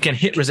 you can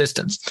hit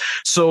resistance.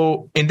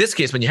 So in this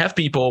case, when you have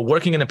people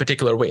working in a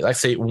particular way, like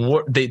say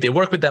they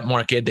work with that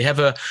market, they have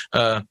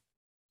a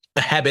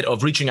habit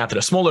of reaching out to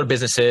the smaller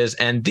businesses,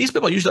 and these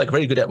people are usually like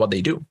very good at what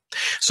they do.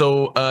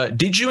 So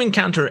did you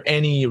encounter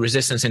any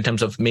resistance in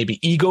terms of maybe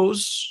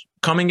egos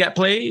coming at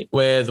play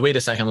with, wait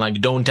a second, like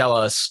don't tell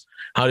us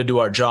how to do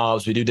our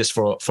jobs, we do this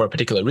for a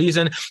particular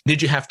reason?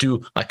 Did you have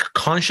to like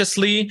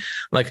consciously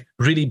like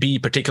really be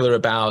particular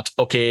about,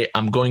 okay,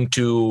 I'm going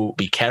to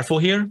be careful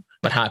here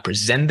but how I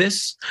present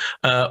this,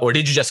 or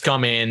did you just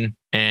come in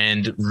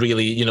and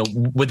really,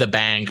 with a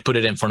bang, put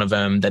it in front of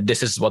them that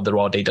this is what the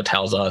raw data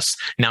tells us,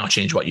 now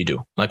change what you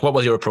do? Like, what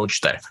was your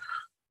approach there?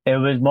 It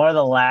was more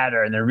the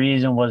latter. And the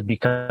reason was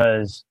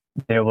because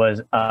there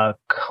was a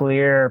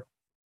clear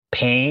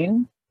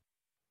pain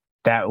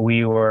that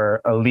we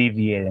were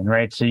alleviating,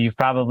 right? So you've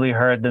probably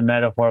heard the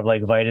metaphor of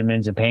like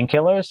vitamins and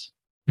painkillers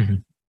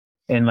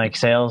in like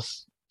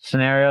sales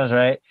scenarios,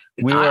 right?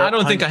 I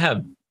don't think I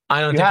have. I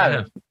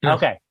have. No.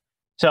 Okay.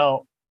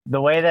 So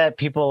the way that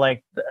people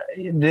like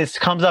this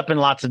comes up in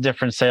lots of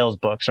different sales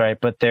books, right?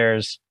 But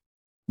there's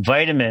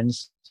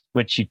vitamins,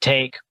 which you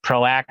take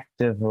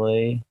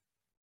proactively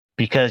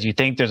because you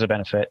think there's a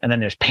benefit. And then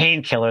there's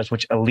painkillers,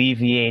 which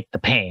alleviate the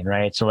pain,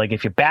 right? So like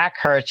if your back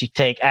hurts, you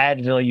take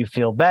Advil, you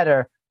feel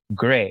better.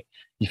 great.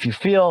 If you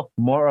feel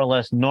more or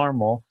less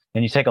normal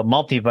and you take a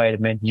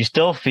multivitamin, you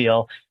still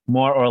feel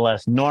more or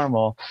less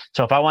normal.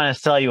 So if I want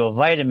to sell you a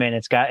vitamin,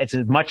 it's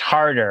much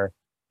harder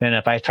than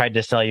if I tried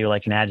to sell you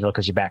like an Advil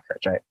because your back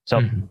hurts, right?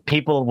 So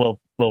people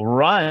will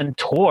run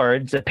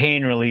towards a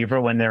pain reliever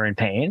when they're in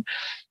pain,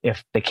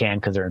 if they can,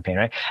 because they're in pain,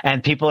 right?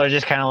 And people are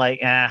just kind of like,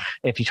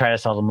 if you try to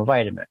sell them a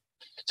vitamin.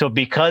 So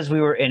because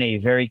we were in a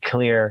very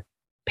clear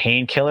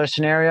painkiller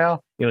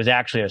scenario, it was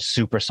actually a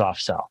super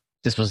soft sell.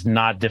 This was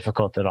not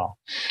difficult at all,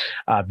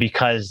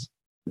 because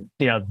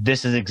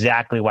this is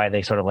exactly why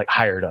they sort of like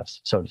hired us,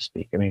 so to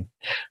speak. I mean,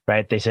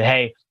 right? They said,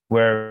 hey,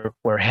 we're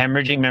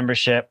hemorrhaging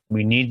membership.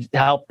 We need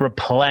help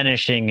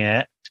replenishing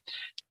it.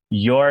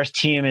 Your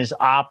team is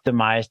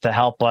optimized to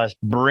help us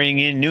bring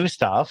in new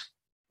stuff,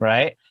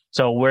 right?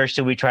 So where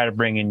should we try to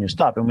bring in new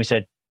stuff? And we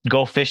said,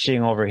 go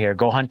fishing over here,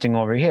 go hunting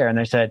over here. And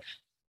they said,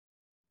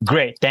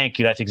 great, thank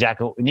you. That's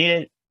exactly what we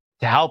needed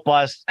to help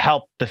us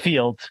help the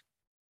field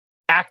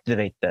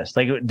activate this.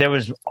 Like there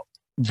was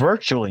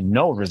virtually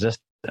no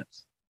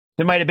resistance.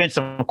 There might have been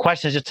some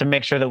questions just to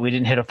make sure that we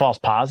didn't hit a false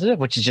positive,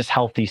 which is just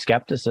healthy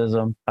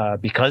skepticism,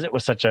 because it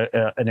was such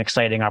an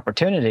exciting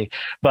opportunity.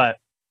 But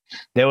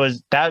there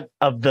was that,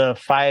 of the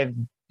 5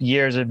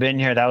 years I've been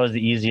here, that was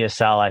the easiest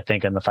sell, I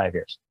think, in the 5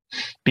 years,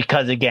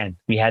 because again,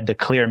 we had the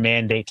clear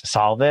mandate to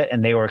solve it,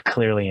 and they were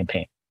clearly in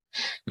pain.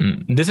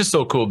 This is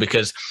so cool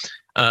because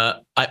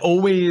I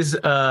always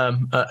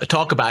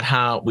talk about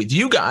how with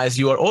you guys,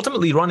 you are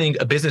ultimately running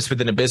a business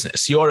within a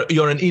business.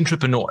 You're an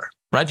entrepreneur,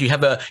 right? You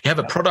have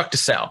a product to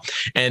sell,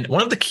 and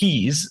one of the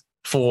keys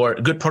for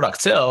good product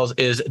sales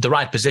is the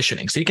right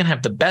positioning. So you can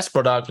have the best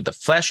product with the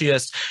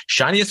flashiest,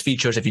 shiniest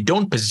features. If you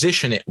don't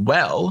position it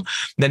well,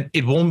 then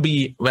it won't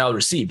be well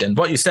received. And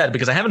what you said,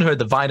 because I haven't heard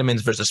the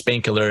vitamins versus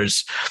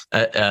painkillers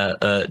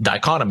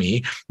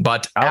dichotomy,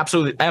 but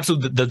absolutely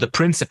the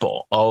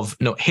principle of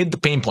hit the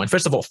pain point.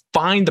 First of all,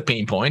 find the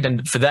pain point,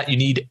 and for that you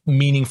need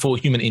meaningful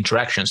human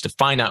interactions to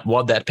find out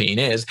what that pain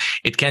is.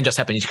 It can't just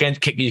happen.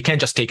 You can't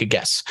just take a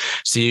guess.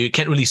 So you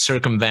can't really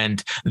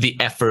circumvent the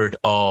effort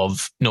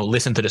of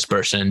listen to this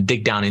person,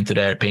 dig down into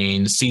their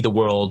pain, see the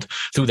world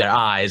through their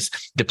eyes,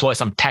 deploy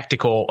some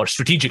tactical or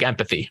strategic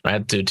empathy,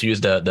 right? To use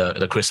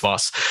the Chris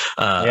Voss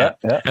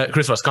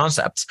Chris Voss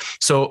concepts.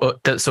 So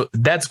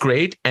that's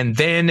great, and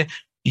then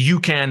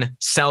you can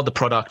sell the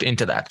product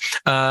into that.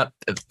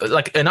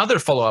 Like another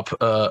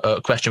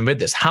follow-up question with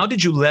this: how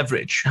did you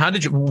leverage?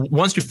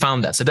 Once you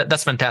found that? So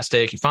that's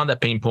fantastic. You found that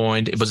pain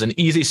point. It was an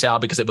easy sell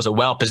because it was a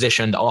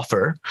well-positioned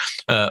offer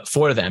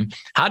for them.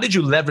 How did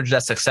you leverage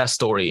that success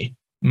story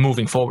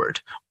moving forward,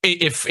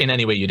 if in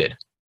any way you did?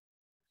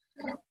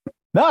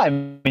 No, I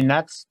mean,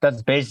 that's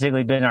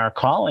basically been our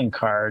calling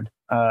card.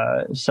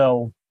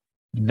 So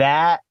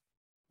that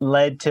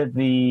led to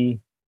the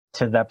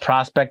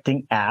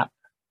prospecting app.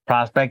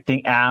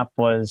 Prospecting app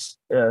was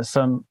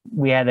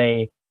we had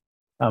a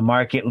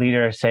market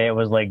leader say it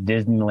was like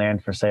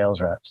Disneyland for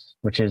sales reps,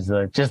 which is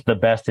just the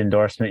best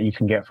endorsement you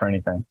can get for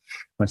anything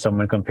when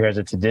someone compares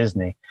it to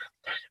Disney.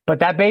 But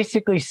that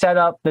basically set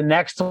up the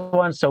next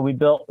one. So we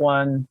built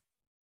one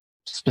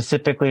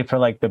specifically for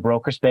like the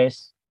broker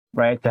space,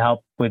 right? To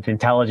help with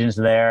intelligence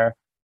there.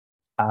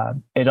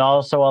 It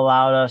also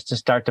allowed us to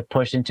start to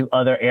push into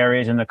other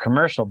areas in the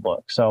commercial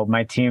book. So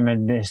my team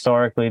had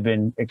historically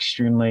been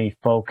extremely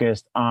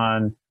focused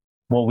on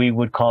what we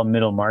would call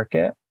middle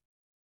market.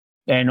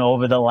 And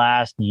over the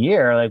last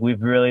year, like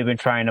we've really been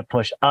trying to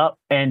push up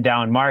and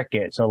down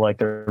market. So like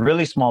the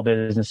really small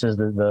businesses,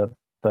 the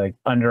like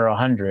under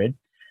 100,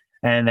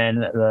 and then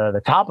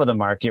the top of the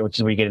market, which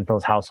is where you get into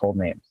those household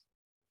names.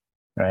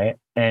 Right.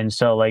 And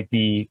so like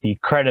the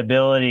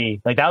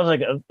credibility, like that was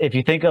like, if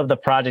you think of the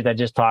project I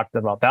just talked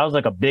about, that was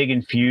like a big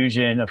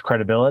infusion of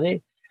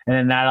credibility. And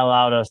then that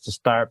allowed us to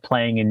start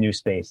playing in new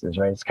spaces,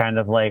 right? It's kind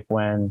of like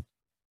when,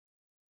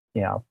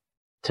 if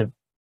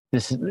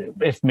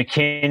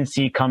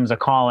McKinsey comes a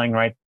calling,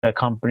 right? The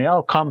company,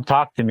 oh, come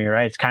talk to me,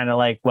 right? It's kind of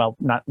like, well,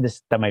 not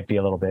this, that might be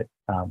a little bit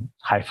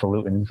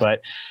highfalutin,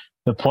 but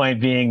the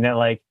point being that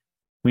like,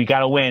 we got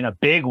to win a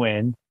big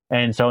win.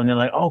 And so, and they're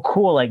like, oh,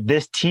 cool. Like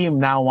this team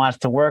now wants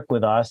to work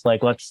with us.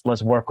 Like, let's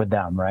work with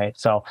them. Right.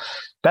 So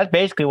that's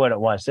basically what it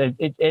was.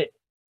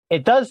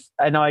 It does.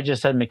 I know I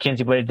just said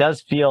McKinsey, but it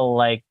does feel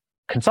like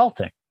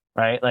consulting,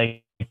 right?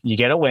 Like you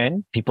get a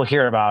win, people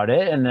hear about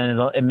it, and then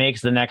it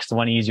makes the next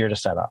one easier to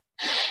set up.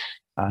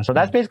 So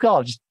that's basically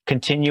all, just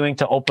continuing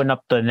to open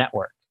up the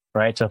network.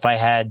 Right. So if I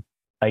had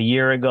a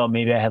year ago,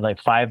 maybe I had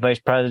like 5 vice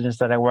presidents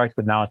that I worked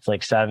with. Now it's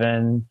like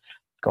 7.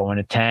 Going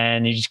to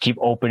 10, you just keep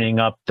opening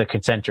up the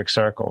concentric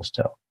circles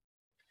too.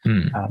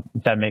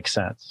 If that makes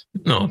sense.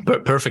 No,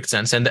 perfect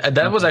sense. And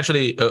that was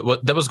actually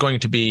that was going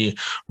to be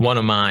one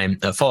of my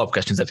follow-up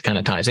questions that kind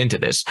of ties into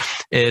this,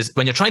 is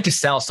when you're trying to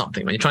sell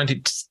something, when you're trying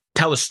to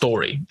tell a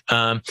story,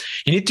 you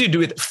need to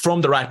do it from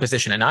the right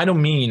position. And I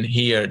don't mean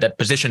here that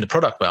position the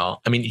product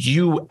well. I mean,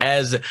 you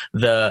as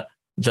the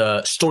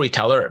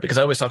storyteller, because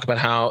I always talk about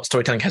how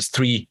storytelling has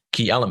 3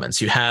 key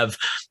elements. You have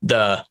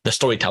the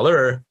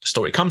storyteller, the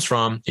story comes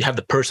from, you have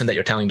the person that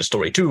you're telling the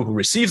story to who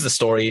receives the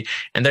story,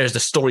 and there's the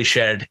story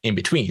shared in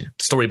between,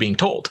 the story being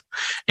told.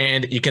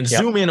 And you can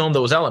zoom in on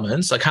those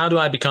elements. Like, how do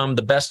I become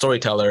the best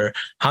storyteller?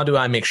 How do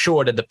I make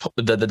sure that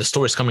the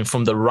story is coming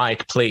from the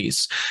right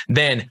place?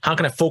 Then how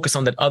can I focus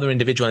on that other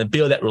individual and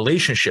build that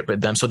relationship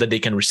with them so that they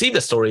can receive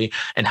the story?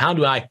 And how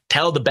do I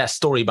tell the best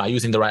story by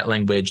using the right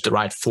language, the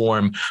right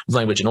form of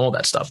language, and all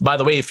that stuff? By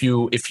the way, if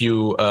you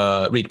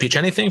read Pitch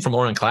Anything from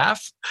Oren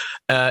Klaff,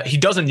 he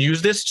doesn't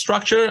use this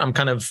structure. I'm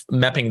kind of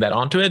mapping that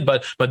onto it,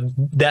 but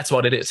that's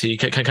what it is. He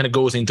kind of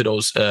goes into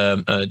those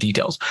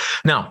details.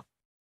 Now,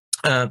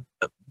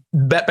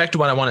 back to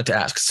what I wanted to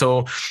ask.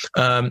 So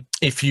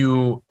if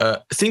you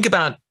think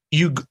about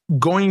you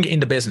going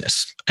into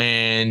business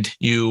and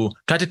you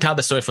got to tell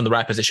the story from the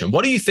right position,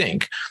 what do you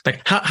think?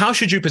 Like, how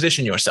should you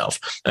position yourself?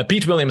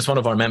 Pete Williams, one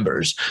of our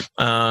members,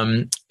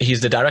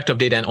 he's the director of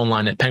data and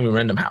online at Penguin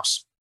Random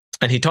House.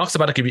 And he talks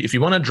about, like, if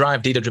you want to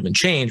drive data-driven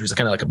change, which is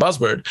kind of like a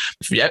buzzword,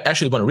 if you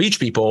actually want to reach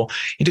people,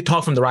 you need to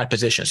talk from the right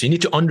position. So you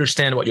need to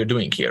understand what you're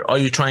doing here. Are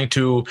you trying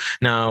to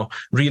now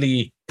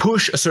really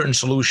push a certain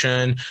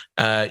solution?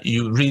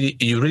 You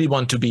really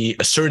want to be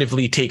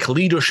assertively take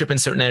leadership in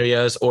certain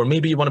areas, or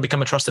maybe you want to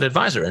become a trusted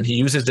advisor. And he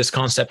uses this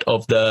concept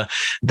of the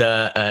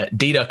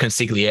data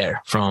consigliere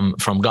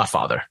from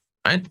Godfather.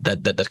 Right,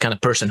 that kind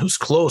of person who's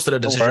close to the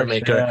decision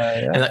maker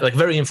and like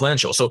very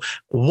influential. So,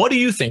 what do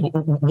you think?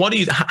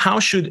 How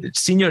should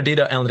senior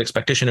data analytics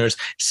practitioners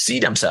see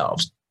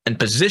themselves and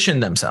position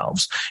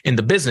themselves in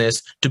the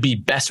business to be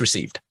best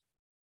received?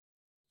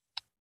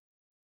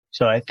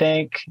 So, I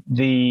think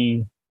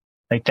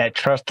that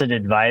trusted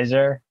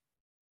advisor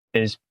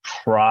is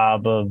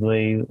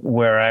probably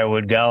where I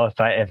would go if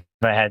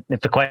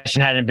the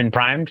question hadn't been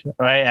primed.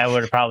 Right, I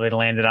would have probably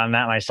landed on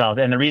that myself.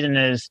 And the reason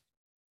is,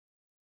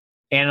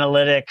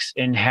 analytics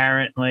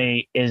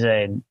inherently is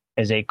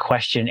a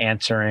question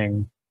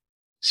answering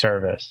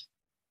service,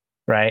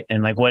 right?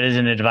 And like, what is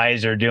an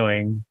advisor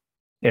doing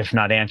if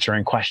not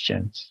answering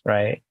questions,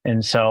 right?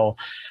 And so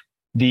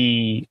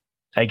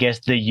I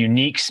guess the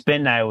unique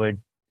spin I would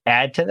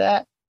add to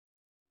that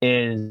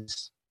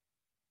is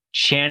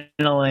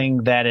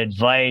channeling that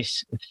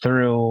advice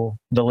through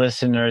the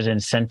listener's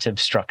incentive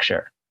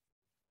structure.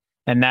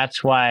 And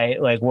that's why,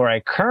 like, where I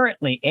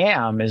currently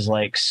am is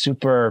like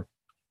super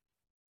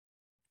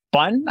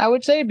fun, I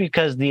would say,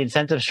 because the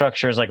incentive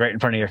structure is like right in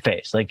front of your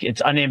face. Like,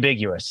 it's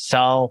unambiguous.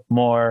 Sell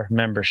more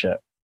membership,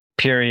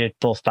 period,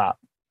 full stop.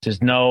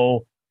 There's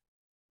no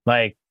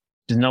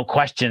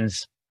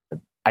questions.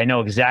 I know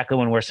exactly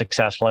when we're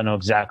successful. I know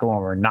exactly when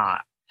we're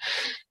not.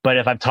 But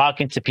if I'm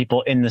talking to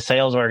people in the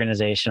sales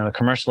organization or the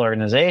commercial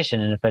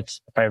organization, and if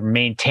I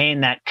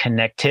maintain that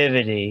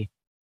connectivity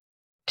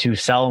to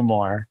sell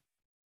more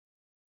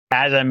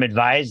as I'm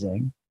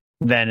advising,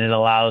 then it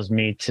allows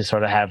me to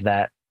sort of have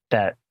that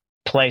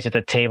place at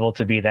the table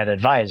to be that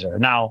advisor.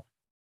 Now,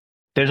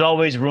 there's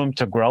always room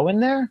to grow in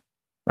there,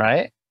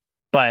 right?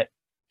 But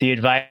the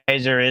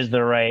advisor is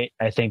the right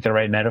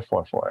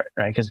metaphor for it,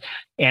 right? Because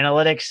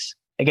analytics,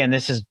 again,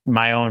 this is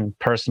my own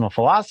personal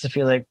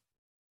philosophy. Like,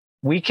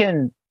 we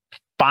can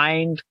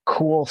find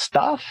cool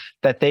stuff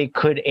that they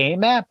could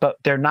aim at, but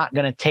they're not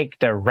going to take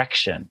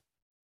direction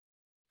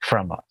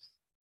from us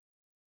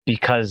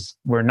because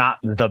we're not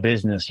the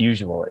business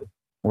usually.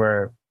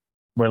 We're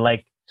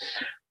like,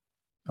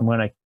 I'm going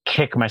to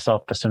kick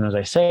myself as soon as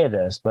I say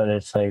this, but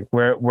it's like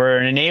we're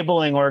an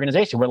enabling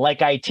organization. We're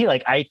like IT.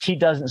 Like, IT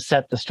doesn't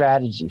set the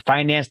strategy.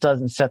 Finance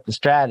doesn't set the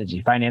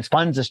strategy. Finance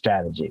funds the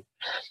strategy.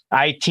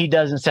 IT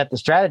doesn't set the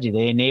strategy.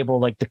 They enable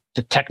like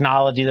the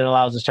technology that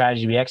allows the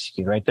strategy to be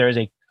executed. Right?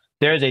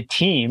 There's a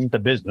team, the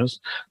business,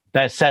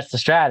 that sets the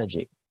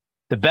strategy.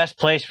 The best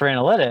place for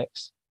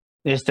analytics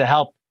is to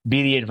help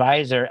be the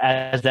advisor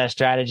as that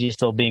strategy is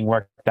still being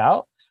worked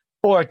out,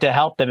 or to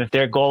help them if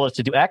their goal is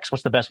to do X,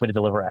 what's the best way to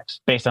deliver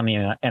X based on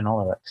the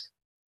analytics.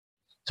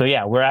 So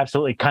yeah, we're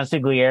absolutely,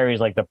 consigliere is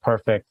like the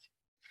perfect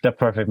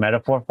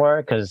metaphor for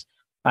it, because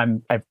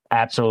I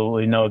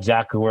absolutely know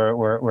exactly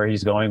where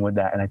he's going with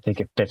that, and I think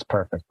it fits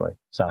perfectly.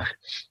 So,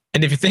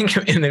 and if you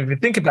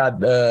think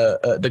about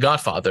the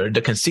Godfather,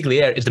 the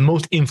consigliere is the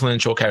most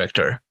influential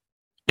character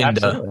in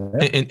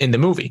the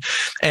movie,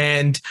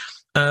 and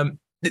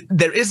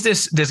there is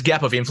this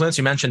gap of influence.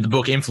 You mentioned the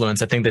book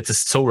Influence. I think that is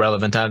so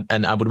relevant,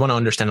 and I would want to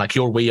understand like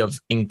your way of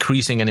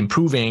increasing and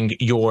improving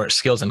your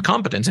skills and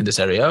competence in this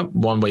area.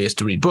 One way is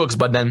to read books,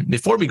 but then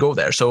before we go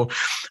there, so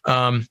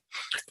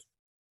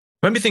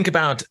when we think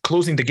about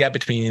closing the gap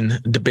between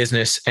the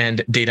business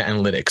and data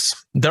analytics,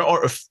 there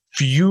are a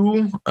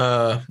few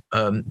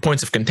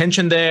points of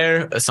contention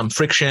there, some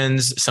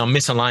frictions, some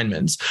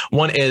misalignments.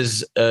 One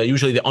is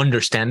usually the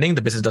understanding.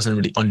 The business doesn't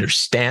really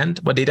understand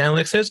what data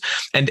analytics is.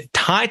 And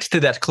tied to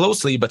that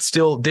closely, but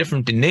still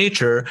different in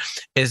nature,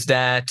 is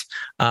that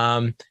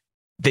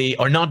they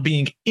are not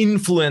being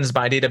influenced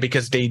by data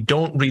because they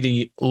don't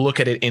really look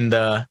at it in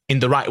the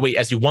right way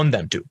as you want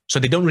them to. So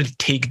they don't really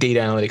take data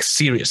analytics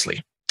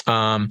seriously.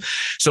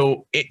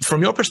 So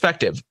from your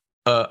perspective,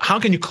 how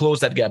can you close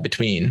that gap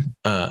between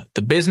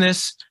the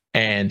business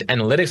and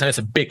analytics? And it's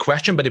a big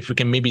question, but if we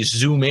can maybe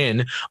zoom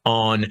in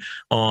on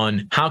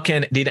how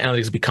can data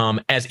analytics become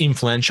as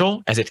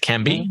influential as it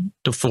can be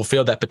to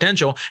fulfill that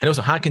potential, and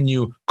also how can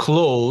you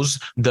close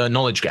the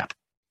knowledge gap?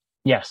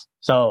 Yes.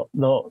 So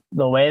the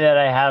way that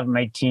I have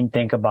my team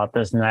think about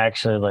this, and I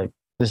actually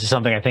this is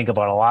something I think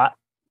about a lot,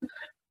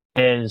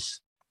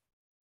 is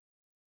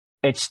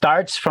it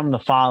starts from the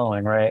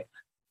following, right?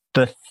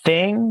 The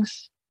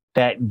things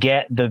that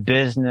get the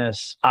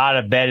business out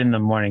of bed in the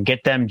morning,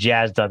 get them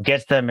jazzed up,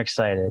 gets them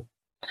excited.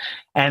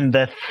 And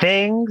the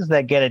things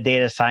that get a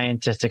data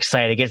scientist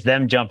excited, gets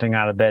them jumping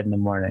out of bed in the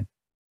morning.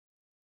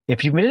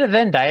 If you made a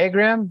Venn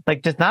diagram,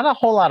 there's not a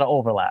whole lot of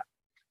overlap,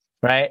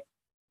 right?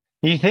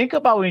 You think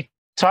about when you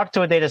talk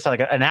to a data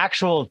scientist, an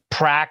actual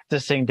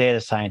practicing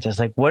data scientist,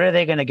 what are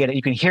they going to get?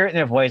 You can hear it in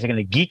their voice. They're going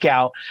to geek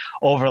out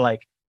over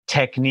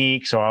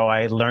techniques, or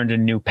I learned a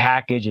new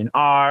package in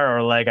R,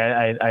 or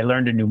I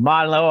learned a new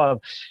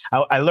model.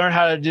 I learned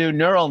how to do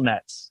neural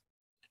nets.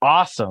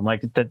 Awesome.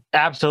 That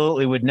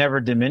absolutely would never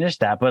diminish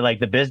that. But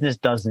the business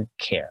doesn't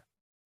care,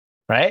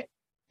 right?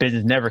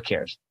 Business never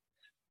cares.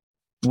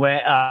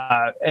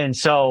 And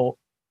so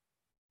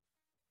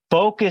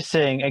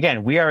focusing,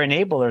 again, we are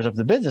enablers of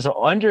the business.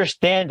 So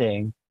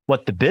understanding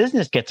what the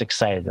business gets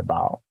excited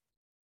about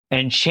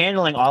and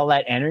channeling all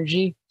that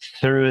energy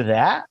through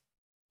that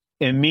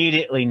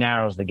immediately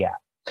narrows the gap.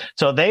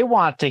 So they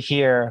want to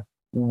hear,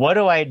 what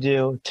do I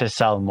do to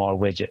sell more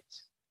widgets?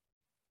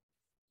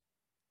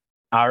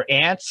 Our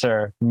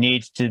answer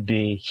needs to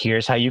be,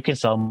 here's how you can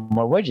sell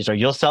more widgets, or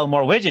you'll sell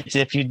more widgets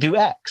if you do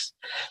X.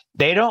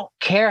 They don't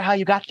care how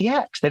you got the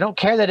X. They don't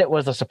care that it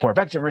was a support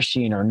vector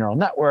machine or neural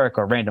network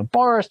or random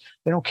forest.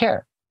 They don't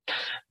care.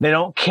 They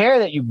don't care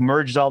that you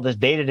merged all this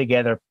data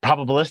together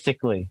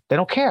probabilistically. They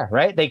don't care,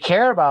 right? They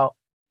care about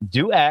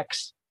do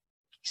X,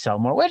 sell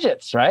more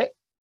widgets, right?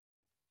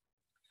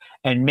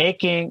 And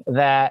making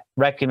that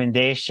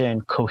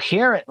recommendation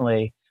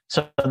coherently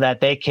so that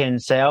they can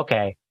say,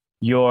 okay,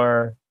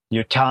 you're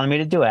telling me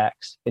to do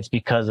X. It's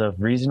because of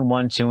reason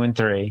 1, 2, and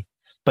 3.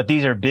 But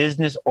these are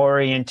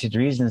business-oriented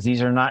reasons.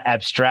 These are not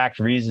abstract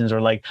reasons, or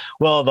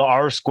well, the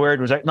R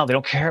squared was no, they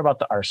don't care about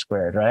the R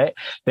squared, right?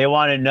 They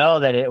want to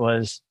know that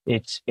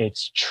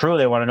it's true.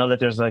 They want to know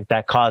that there's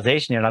that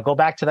causation here. And I'll go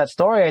back to that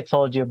story I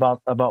told you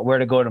about where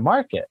to go to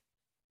market,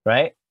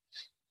 right?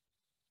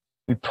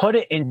 We put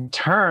it in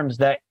terms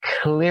that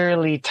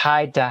clearly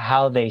tied to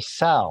how they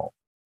sell.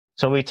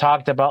 So we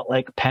talked about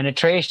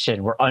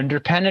penetration. We're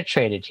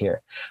under-penetrated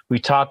here. We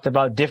talked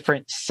about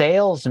different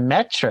sales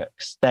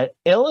metrics that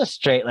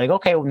illustrate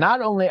okay,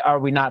 not only are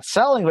we not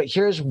selling, but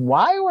here's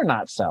why we're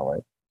not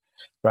selling,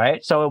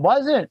 right? So it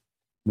wasn't,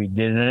 we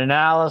did an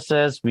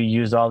analysis, we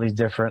used all these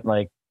different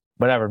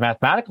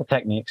mathematical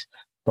techniques,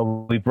 but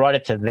we brought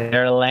it to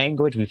their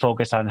language. We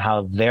focused on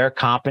how they're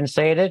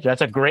compensated.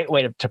 That's a great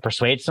way to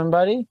persuade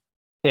somebody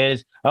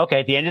is, okay,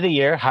 at the end of the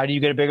year, how do you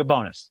get a bigger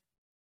bonus?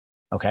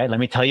 Okay, let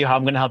me tell you how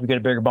I'm going to help you get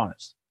a bigger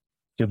bonus.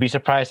 You'll be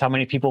surprised how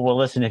many people will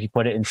listen if you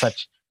put it in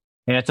such,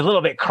 and it's a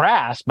little bit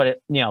crass, but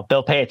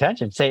they'll pay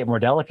attention. Say it more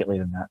delicately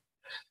than that.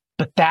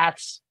 But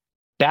that's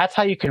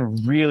how you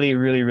can really,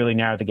 really, really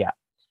narrow the gap.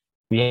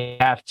 We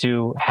have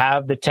to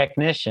have the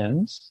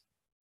technicians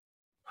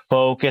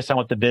focus on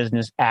what the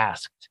business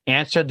asked,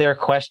 answer their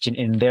question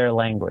in their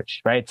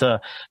language, right? So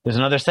there's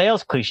another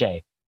sales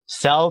cliche: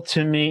 sell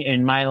to me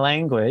in my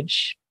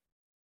language,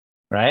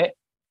 right?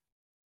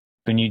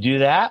 When you do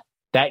that,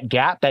 that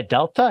gap, that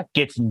delta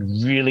gets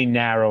really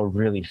narrow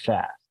really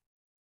fast.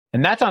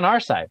 And that's on our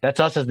side. That's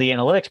us as the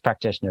analytics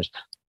practitioners.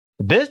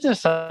 The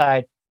business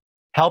side,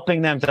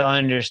 helping them to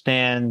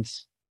understand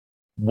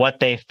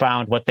what they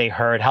found, what they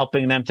heard,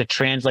 helping them to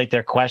translate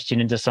their question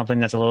into something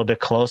that's a little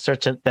bit closer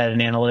to that an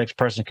analytics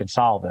person can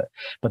solve it.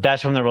 But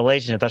that's from the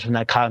relationship. That's from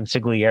that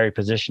consigliere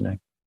positioning,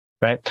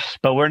 right?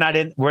 But we're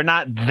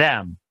not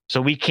them.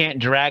 So we can't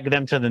drag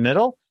them to the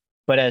middle.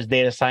 But as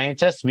data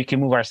scientists, we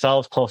can move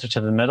ourselves closer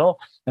to the middle.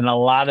 And a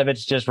lot of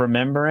it's just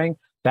remembering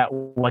that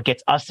what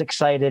gets us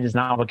excited is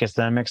not what gets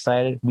them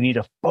excited. We need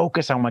to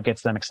focus on what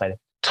gets them excited.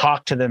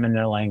 Talk to them in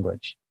their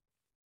language,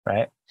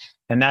 right?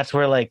 And that's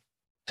where,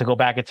 to go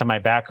back into my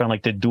background,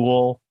 the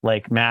dual,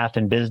 math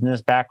and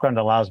business background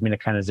allows me to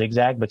kind of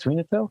zigzag between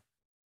the two.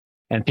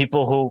 And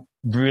people who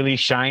really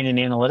shine in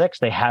analytics,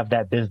 they have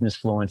that business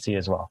fluency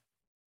as well.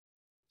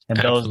 And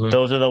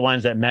those are the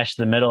ones that mesh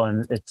the middle,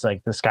 and it's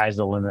the sky's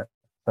the limit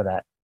for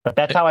that. But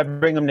that's how I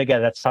bring them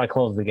together. That's how I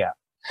close the gap.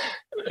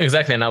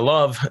 Exactly. And I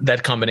love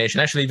that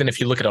combination. Actually, even if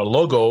you look at our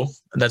logo,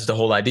 that's the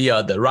whole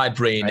idea, the right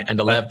brain and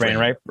the left brain.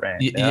 Right brain.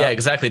 Yeah,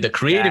 exactly. The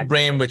creative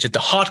brain, which is the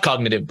hot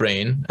cognitive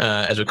brain,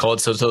 as we call it.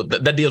 So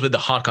that deals with the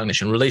hot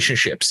cognition,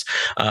 relationships,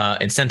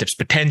 incentives,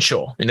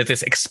 potential, and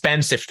this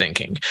expansive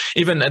thinking.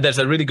 Even there's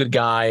a really good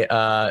guy.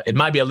 It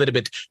might be a little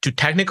bit too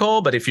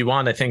technical, but if you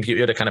want, I think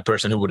you're the kind of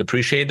person who would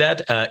appreciate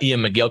that.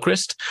 Ian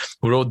McGilchrist,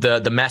 who wrote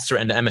the Master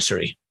and the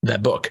Emissary.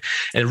 that book,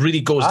 and it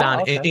really goes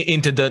down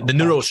into the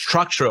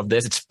neurostructure of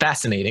this. It's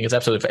fascinating. It's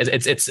absolutely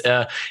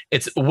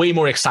it's way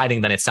more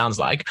exciting than it sounds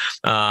like.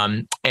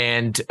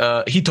 And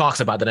he talks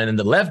about that. And in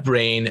the left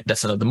brain,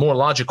 that's the more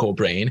logical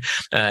brain,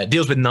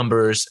 deals with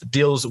numbers,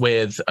 deals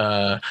with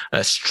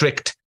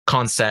strict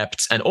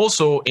concepts, and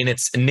also in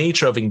its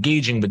nature of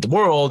engaging with the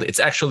world, it's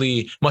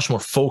actually much more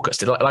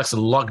focused. It likes to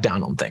lock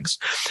down on things.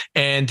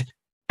 And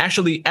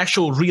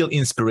actual real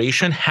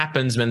inspiration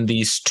happens when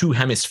these two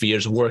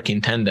hemispheres work in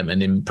tandem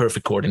and in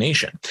perfect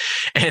coordination.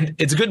 And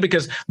it's good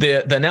because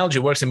the analogy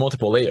works in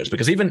multiple layers,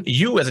 because even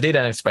you as a data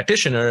analytics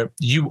practitioner,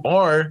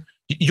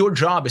 your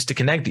job is to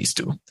connect these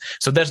two.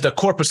 So there's the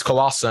corpus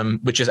callosum,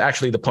 which is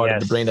actually the part of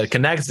the brain that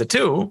connects the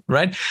two,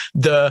 right?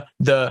 The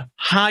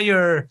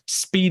higher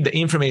speed the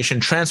information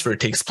transfer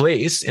takes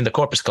place in the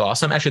corpus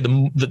callosum,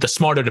 actually the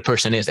smarter the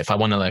person is, if I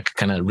want to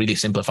kind of really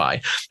simplify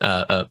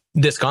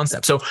this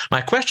concept. So my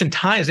question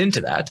ties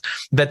into that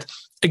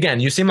again,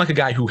 you seem like a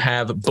guy who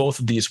have both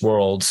of these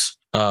worlds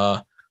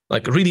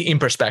really in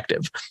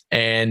perspective.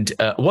 And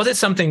was it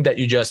something that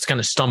you just kind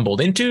of stumbled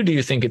into? Do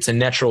you think it's a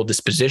natural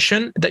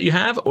disposition that you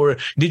have? Or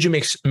did you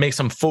make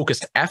some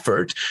focused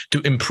effort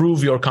to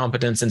improve your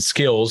competence and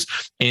skills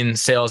in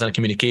sales and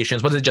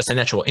communications? Was it just a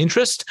natural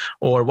interest,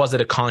 or was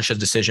it a conscious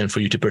decision for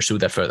you to pursue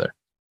that further?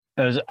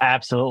 It was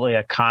absolutely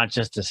a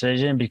conscious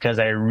decision, because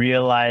I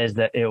realized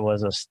that it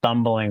was a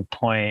stumbling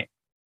point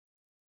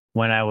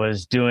when I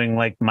was doing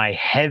my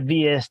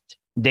heaviest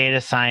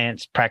data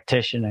science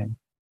practicing.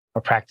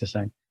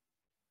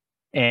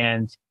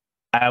 And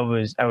I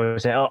would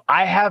say, oh,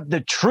 I have the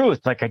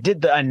truth. I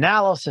did the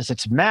analysis.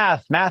 It's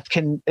math. Math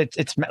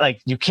it's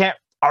you can't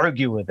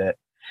argue with it.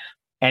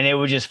 And it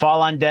would just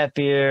fall on deaf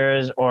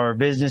ears, or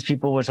business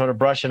people would sort of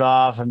brush it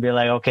off and be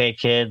like, okay,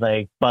 kid,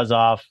 buzz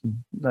off.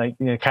 Kind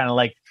of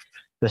like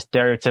the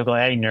stereotypical,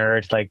 hey,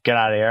 nerd, get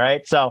out of here.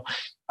 Right. So,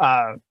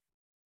 and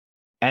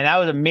that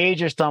was a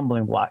major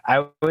stumbling block.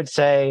 I would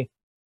say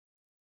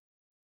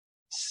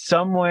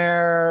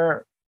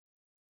somewhere,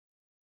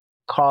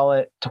 call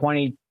it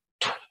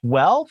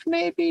 2012,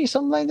 maybe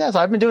something like that. So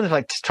I've been doing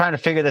this, trying to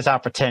figure this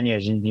out for 10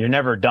 years. You're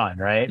never done,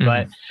 right? Mm-hmm.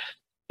 But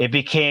it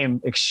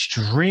became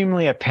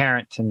extremely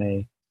apparent to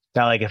me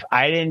that if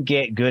I didn't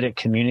get good at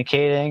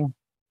communicating,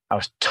 I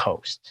was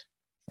toast,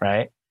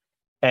 right?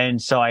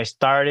 And so I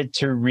started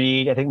to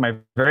read. I think my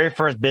very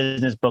first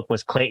business book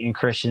was Clayton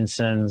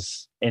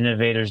Christensen's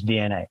Innovator's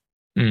DNA.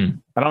 I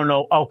don't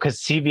know. Oh, because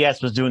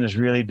CVS was doing this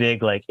really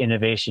big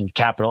innovation,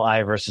 capital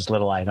I versus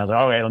little I. And I was like,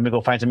 all right, let me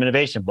go find some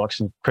innovation books.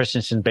 And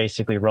Christensen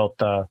basically wrote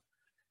the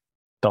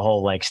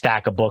whole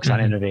stack of books on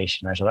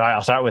innovation. I said, all right,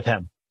 I'll start with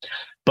him.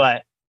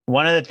 But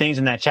one of the things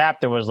in that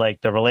chapter was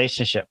the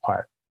relationship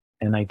part.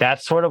 And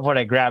that's sort of what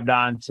I grabbed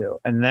onto.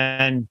 And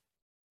then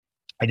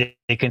I did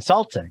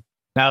consulting.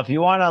 Now, if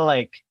you want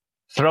to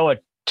throw a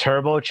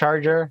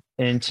turbocharger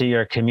into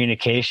your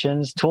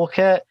communications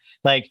toolkit,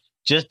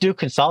 just do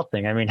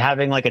consulting. I mean,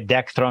 having a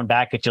deck thrown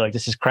back at you,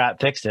 this is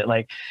crap, fix it.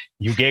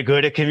 You get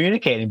good at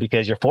communicating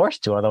because you're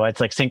forced to, otherwise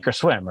it's sink or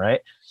swim,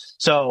 right?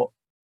 So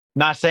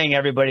not saying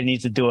everybody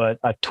needs to do a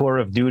tour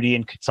of duty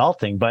in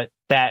consulting, but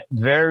that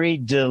very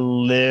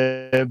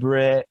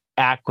deliberate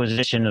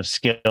acquisition of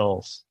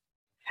skills.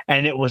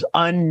 And it was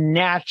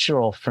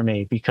unnatural for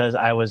me because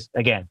I was,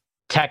 again,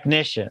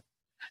 technician.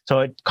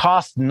 So it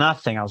cost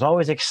nothing. I was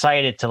always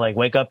excited to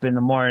wake up in the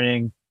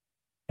morning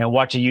and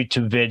watch a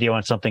YouTube video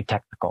on something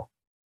technical,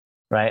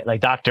 right?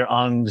 Dr.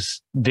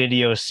 Ung's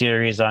video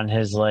series on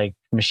his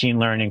machine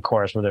learning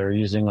course where they're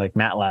using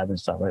MATLAB and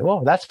stuff.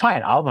 Whoa, that's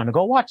fine. I'm going to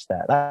go watch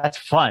that. That's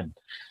fun.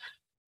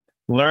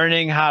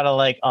 Learning how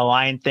to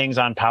align things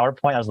on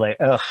PowerPoint. I was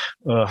ugh,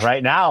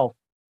 right now,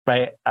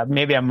 right?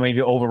 Maybe I'm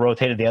over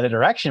rotated the other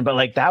direction,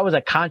 but that was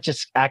a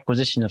conscious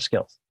acquisition of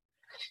skills.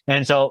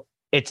 And so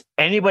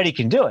anybody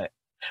can do it.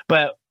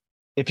 But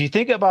if you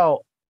think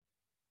about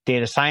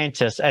data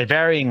scientists at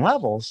varying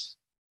levels,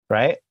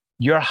 right?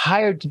 You're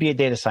hired to be a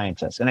data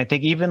scientist. And I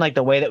think even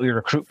the way that we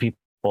recruit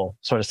people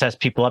sort of sets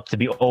people up to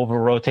be over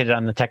rotated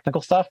on the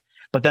technical stuff.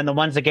 But then the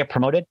ones that get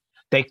promoted,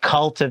 they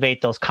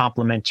cultivate those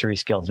complementary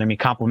skills. I mean,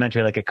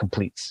 complementary it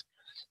completes.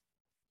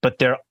 But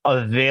they're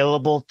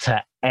available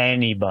to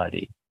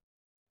anybody,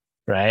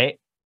 right?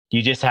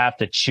 You just have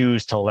to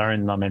choose to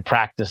learn them and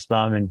practice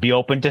them and be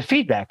open to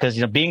feedback.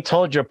 Because being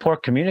told you're a poor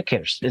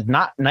communicator is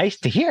not nice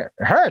to hear.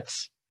 It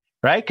hurts.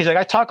 Right? Because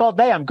I talk all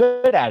day, I'm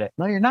good at it.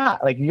 No, you're not.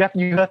 You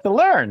have to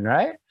learn,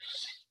 right?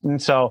 And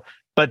so,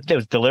 but it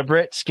was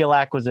deliberate skill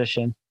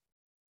acquisition.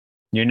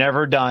 You're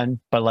never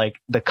done, but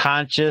the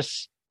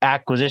conscious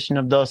acquisition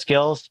of those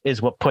skills is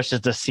what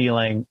pushes the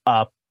ceiling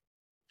up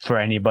for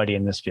anybody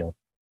in this field.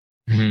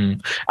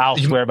 Mm-hmm. I'll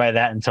swear by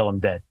that until I'm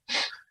dead.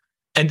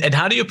 And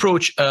how do you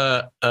approach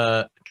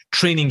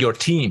training your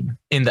team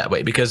in that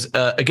way? Because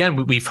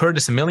again, we've heard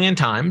this a million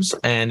times,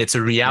 and it's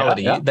a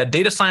reality that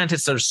data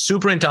scientists are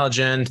super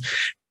intelligent,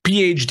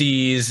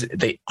 PhDs,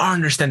 they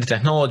understand the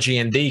technology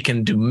and they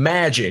can do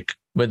magic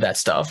with that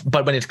stuff.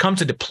 But when it comes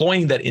to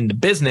deploying that in the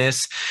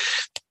business,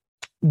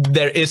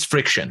 there is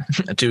friction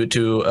to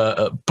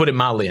put it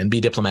mildly and be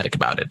diplomatic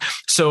about it.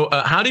 So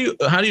how do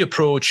you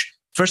approach,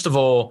 first of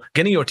all,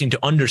 getting your team to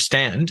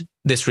understand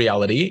this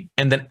reality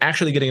and then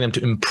actually getting them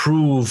to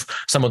improve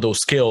some of those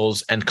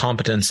skills and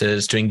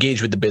competences to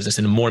engage with the business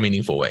in a more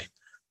meaningful way?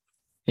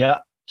 Yeah.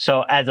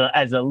 So as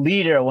a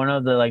leader, one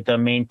of the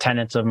main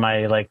tenets of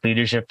my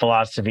leadership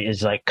philosophy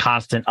is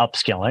constant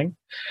upskilling.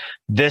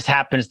 This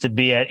happens to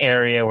be an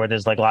area where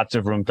there's lots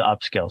of room to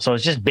upskill. So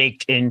it's just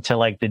baked into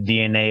the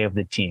DNA of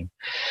the team.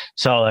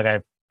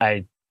 So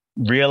I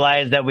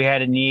realized that we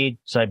had a need,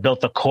 so I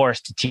built a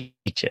course to teach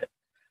it.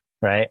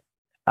 Right.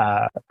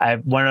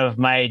 One of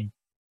my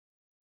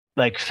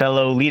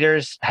fellow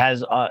leaders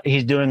has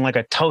he's doing a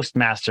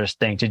Toastmasters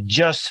thing to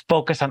just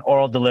focus on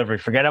oral delivery.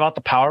 Forget about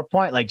the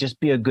PowerPoint. Just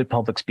be a good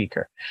public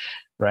speaker,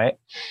 right?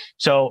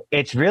 So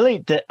it's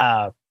really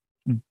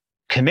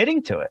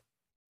committing to it,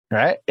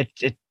 right?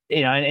 It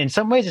in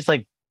some ways it's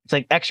like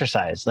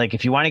exercise.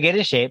 If you want to get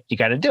in shape, you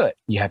got to do it.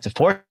 You have to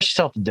force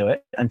yourself to do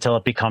it until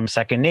it becomes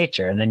second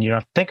nature, and then you don't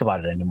have to think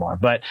about it anymore.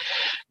 But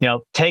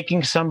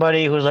taking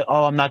somebody who's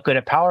oh, I'm not good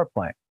at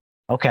PowerPoint.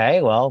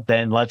 Okay, well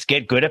then let's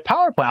get good at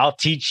PowerPoint. I'll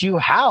teach you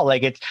how.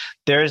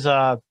 There's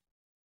a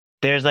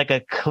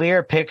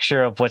clear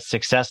picture of what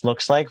success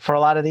looks like for a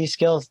lot of these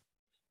skills,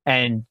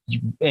 and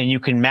you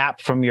can map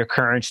from your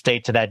current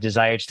state to that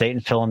desired state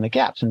and fill in the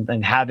gaps.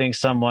 And having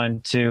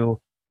someone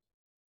to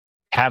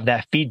have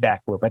that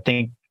feedback loop, I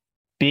think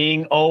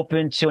being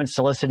open to and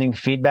soliciting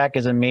feedback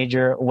is a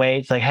major way.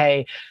 It's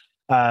hey,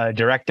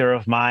 director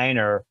of mine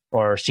or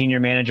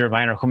senior manager of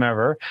mine or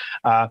whomever,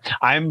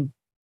 I'm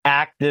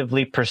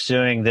actively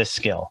pursuing this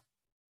skill.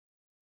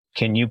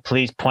 Can you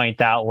please point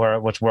out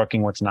what's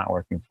working, what's not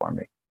working for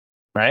me?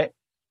 Right.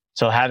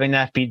 So having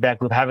that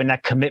feedback loop, having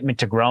that commitment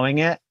to growing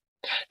it,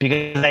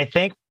 because I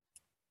think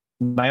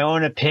my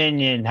own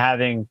opinion,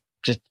 having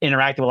just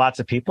interacted with lots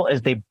of people,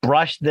 is they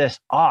brush this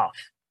off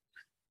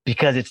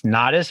because it's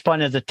not as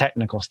fun as the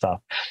technical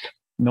stuff.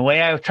 And the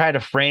way I try to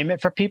frame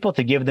it for people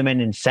to give them an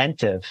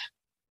incentive,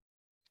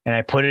 and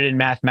I put it in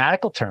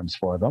mathematical terms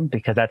for them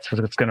because that's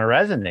what's going to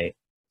resonate.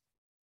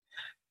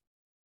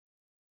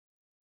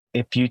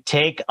 If you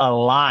take a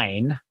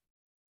line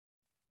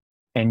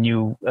and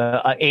you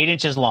 8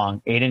 inches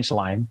long, 8-inch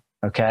line,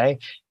 okay,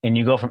 and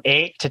you go from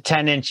 8 to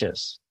 10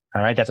 inches,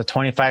 all right, that's a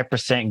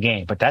 25%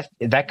 gain, but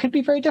that could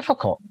be very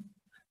difficult.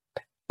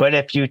 But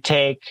if you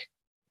take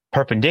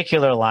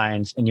perpendicular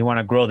lines and you want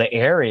to grow the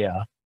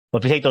area, well,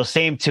 if you take those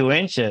same 2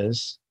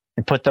 inches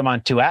and put them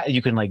on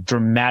you can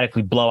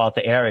dramatically blow out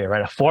the area,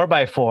 right? A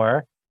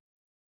 4x4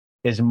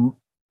 is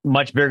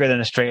much bigger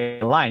than a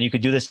straight line. You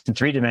could do this in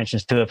 3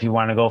 dimensions too if you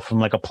want to go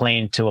from a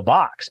plane to a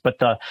box. But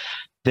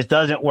this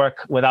doesn't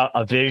work without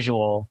a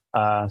visual.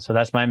 So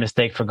that's my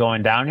mistake for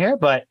going down here.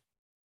 But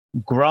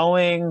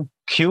growing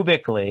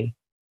cubically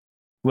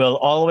will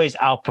always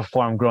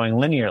outperform growing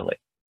linearly.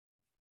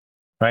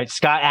 Right?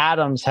 Scott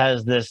Adams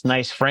has this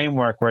nice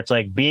framework where it's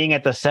being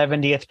at the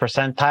 70th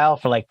percentile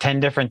for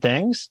 10 different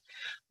things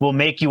will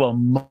make you a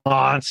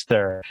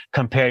monster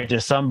compared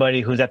to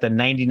somebody who's at the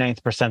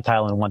 99th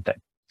percentile in one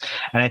thing.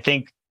 And I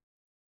think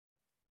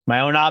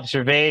my own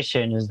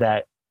observation is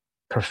that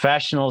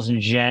professionals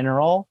in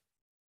general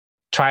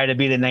try to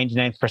be the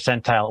 99th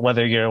percentile,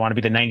 whether you want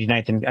to be the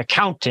 99th in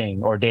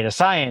accounting or data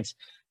science.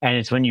 And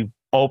it's when you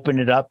open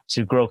it up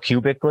to grow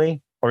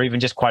cubically or even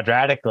just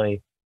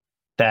quadratically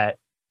that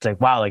it's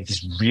wow,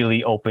 this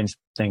really opens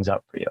things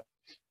up for you,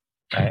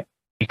 right?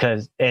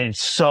 Because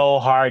it's so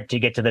hard to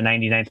get to the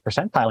 99th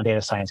percentile in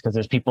data science because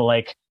there's people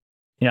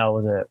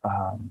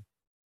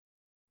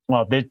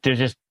there's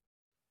just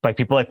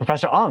people like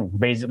Professor Ung,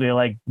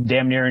 basically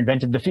damn near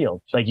invented the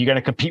field. You're going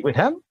to compete with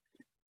him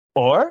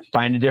or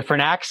find a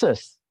different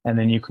axis and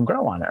then you can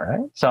grow on it,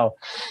 right? So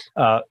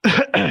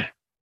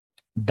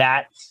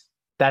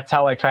that's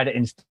how I try to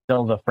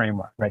instill the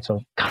framework, right?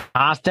 So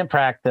constant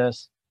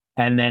practice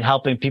and then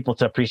helping people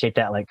to appreciate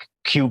that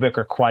cubic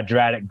or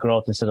quadratic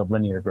growth instead of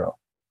linear growth.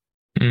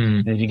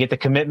 And if you get the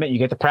commitment, you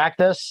get the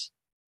practice,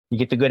 you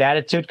get the good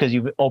attitude because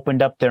you've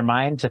opened up their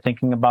mind to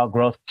thinking about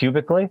growth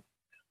cubically,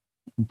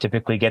 you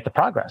typically get the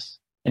progress.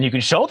 And you can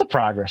show the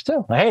progress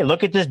too. Hey,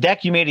 look at this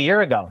deck you made a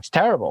year ago. It's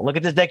terrible. Look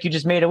at this deck you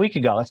just made a week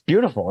ago. That's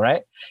beautiful,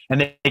 right? And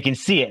then they can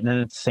see it, and then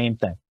it's the same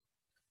thing,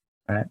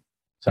 right?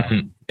 So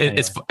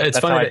it's that's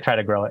funny how I try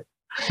to grow it.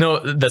 No,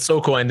 that's so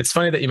cool. And it's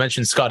funny that you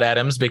mentioned Scott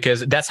Adams because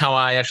that's how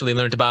I actually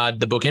learned about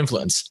the book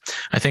Influence.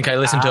 I think I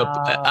listened to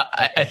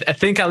I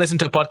think I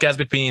listened to a podcast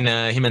between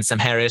him and Sam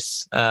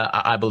Harris,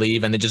 I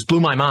believe, and it just blew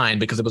my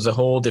mind because it was a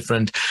whole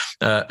different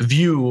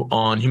view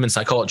on human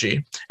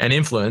psychology and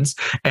influence.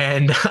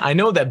 And I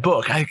know that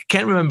book. I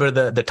can't remember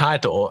the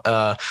title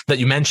that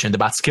you mentioned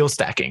about skill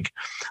stacking.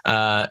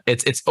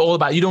 It's all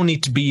about you don't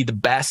need to be the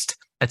best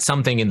at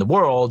something in the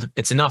world,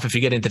 it's enough if you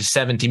get into the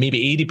 70,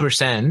 maybe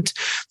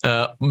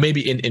 80%,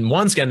 maybe in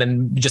one skill, and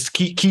then just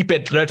keep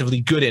it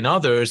relatively good in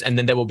others. And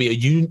then there will be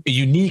a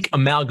unique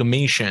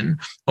amalgamation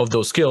of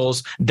those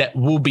skills that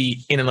will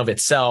be in and of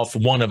itself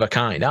one of a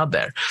kind out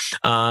there.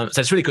 So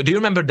it's really cool. Do you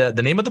remember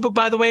the name of the book,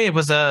 by the way? It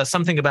was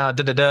something about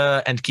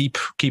and keep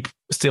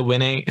still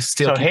winning.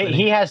 So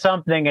he has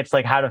something. It's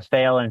like how to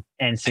fail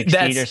and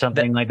succeed or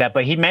something like that.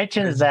 But he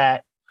mentions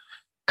that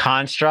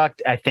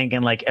construct, I think,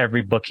 in like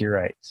every book he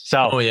writes.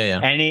 So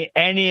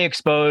any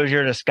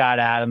exposure to Scott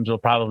Adams will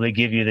probably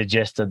give you the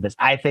gist of this.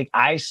 I think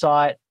I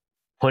saw it,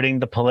 putting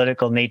the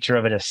political nature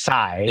of it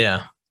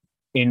aside,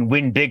 in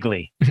Win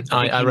Bigly.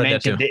 I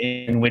read that too.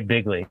 In Win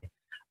Bigly.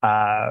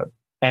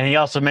 And he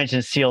also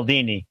mentions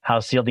Cialdini, how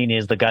Cialdini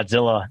is the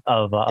Godzilla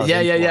of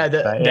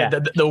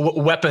the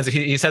weapons.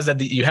 He says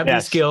that you have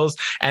these skills,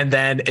 and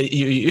then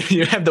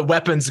you have the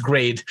weapons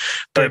grade.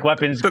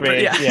 Weapons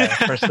grade,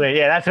 persuade.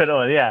 Yeah, that's what it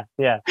was.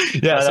 Yeah.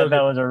 So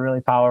that was a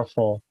really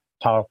powerful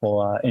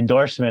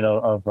endorsement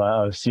of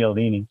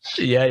Cialdini.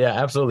 Yeah,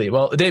 absolutely.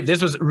 Well, Dave,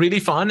 this was really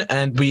fun,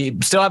 and we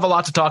still have a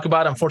lot to talk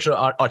about.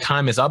 Unfortunately, our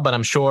time is up, but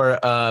I'm sure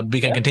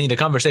we can continue the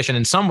conversation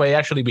in some way.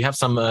 Actually, we have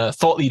some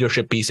thought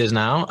leadership pieces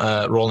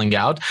now rolling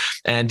out,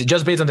 and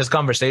just based on this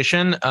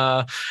conversation,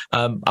 I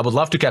would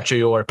love to capture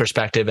your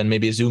perspective and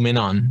maybe zoom in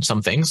on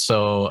some things.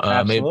 So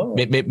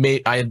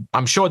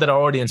I'm sure that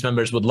our audience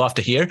members would love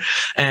to hear.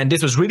 And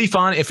this was really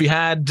fun. If you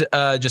had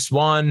just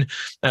one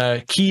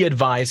key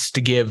advice to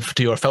give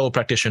to your fellow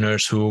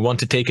practitioners who want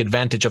to take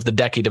advantage of the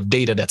decade of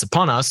data that's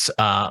upon us,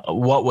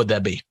 what would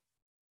that be?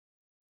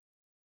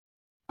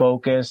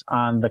 Focus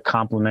on the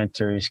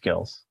complementary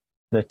skills.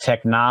 The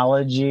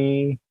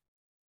technology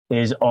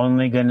is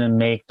only going to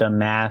make the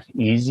math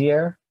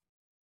easier.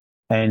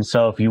 And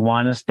so if you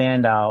want to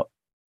stand out,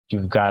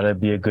 you've got to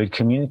be a good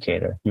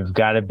communicator. You've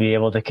got to be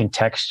able to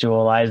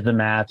contextualize the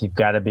math. You've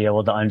got to be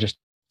able to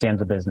understand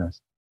the business.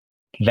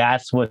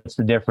 That's what's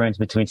the difference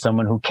between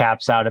someone who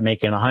caps out at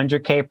making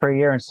 100K per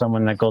year and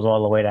someone that goes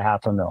all the way to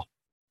 $500,000.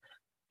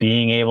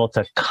 Being able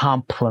to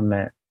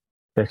complement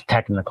the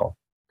technical,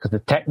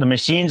 because the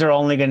machines are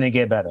only going to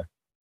get better,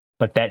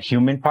 but that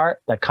human part,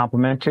 that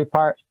complementary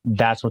part,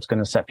 that's what's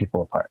going to set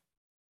people apart.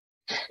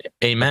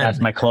 Amen. That's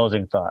my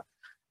closing thought.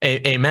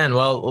 Amen.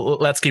 Well,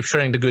 let's keep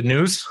sharing the good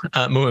news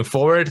moving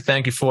forward.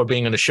 Thank you for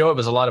being on the show. It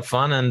was a lot of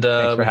fun, and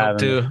we hope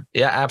to,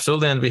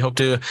 absolutely. And we hope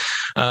to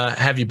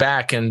have you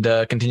back and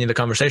continue the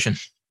conversation.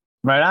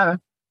 Right on.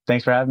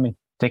 Thanks for having me.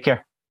 Take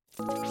care.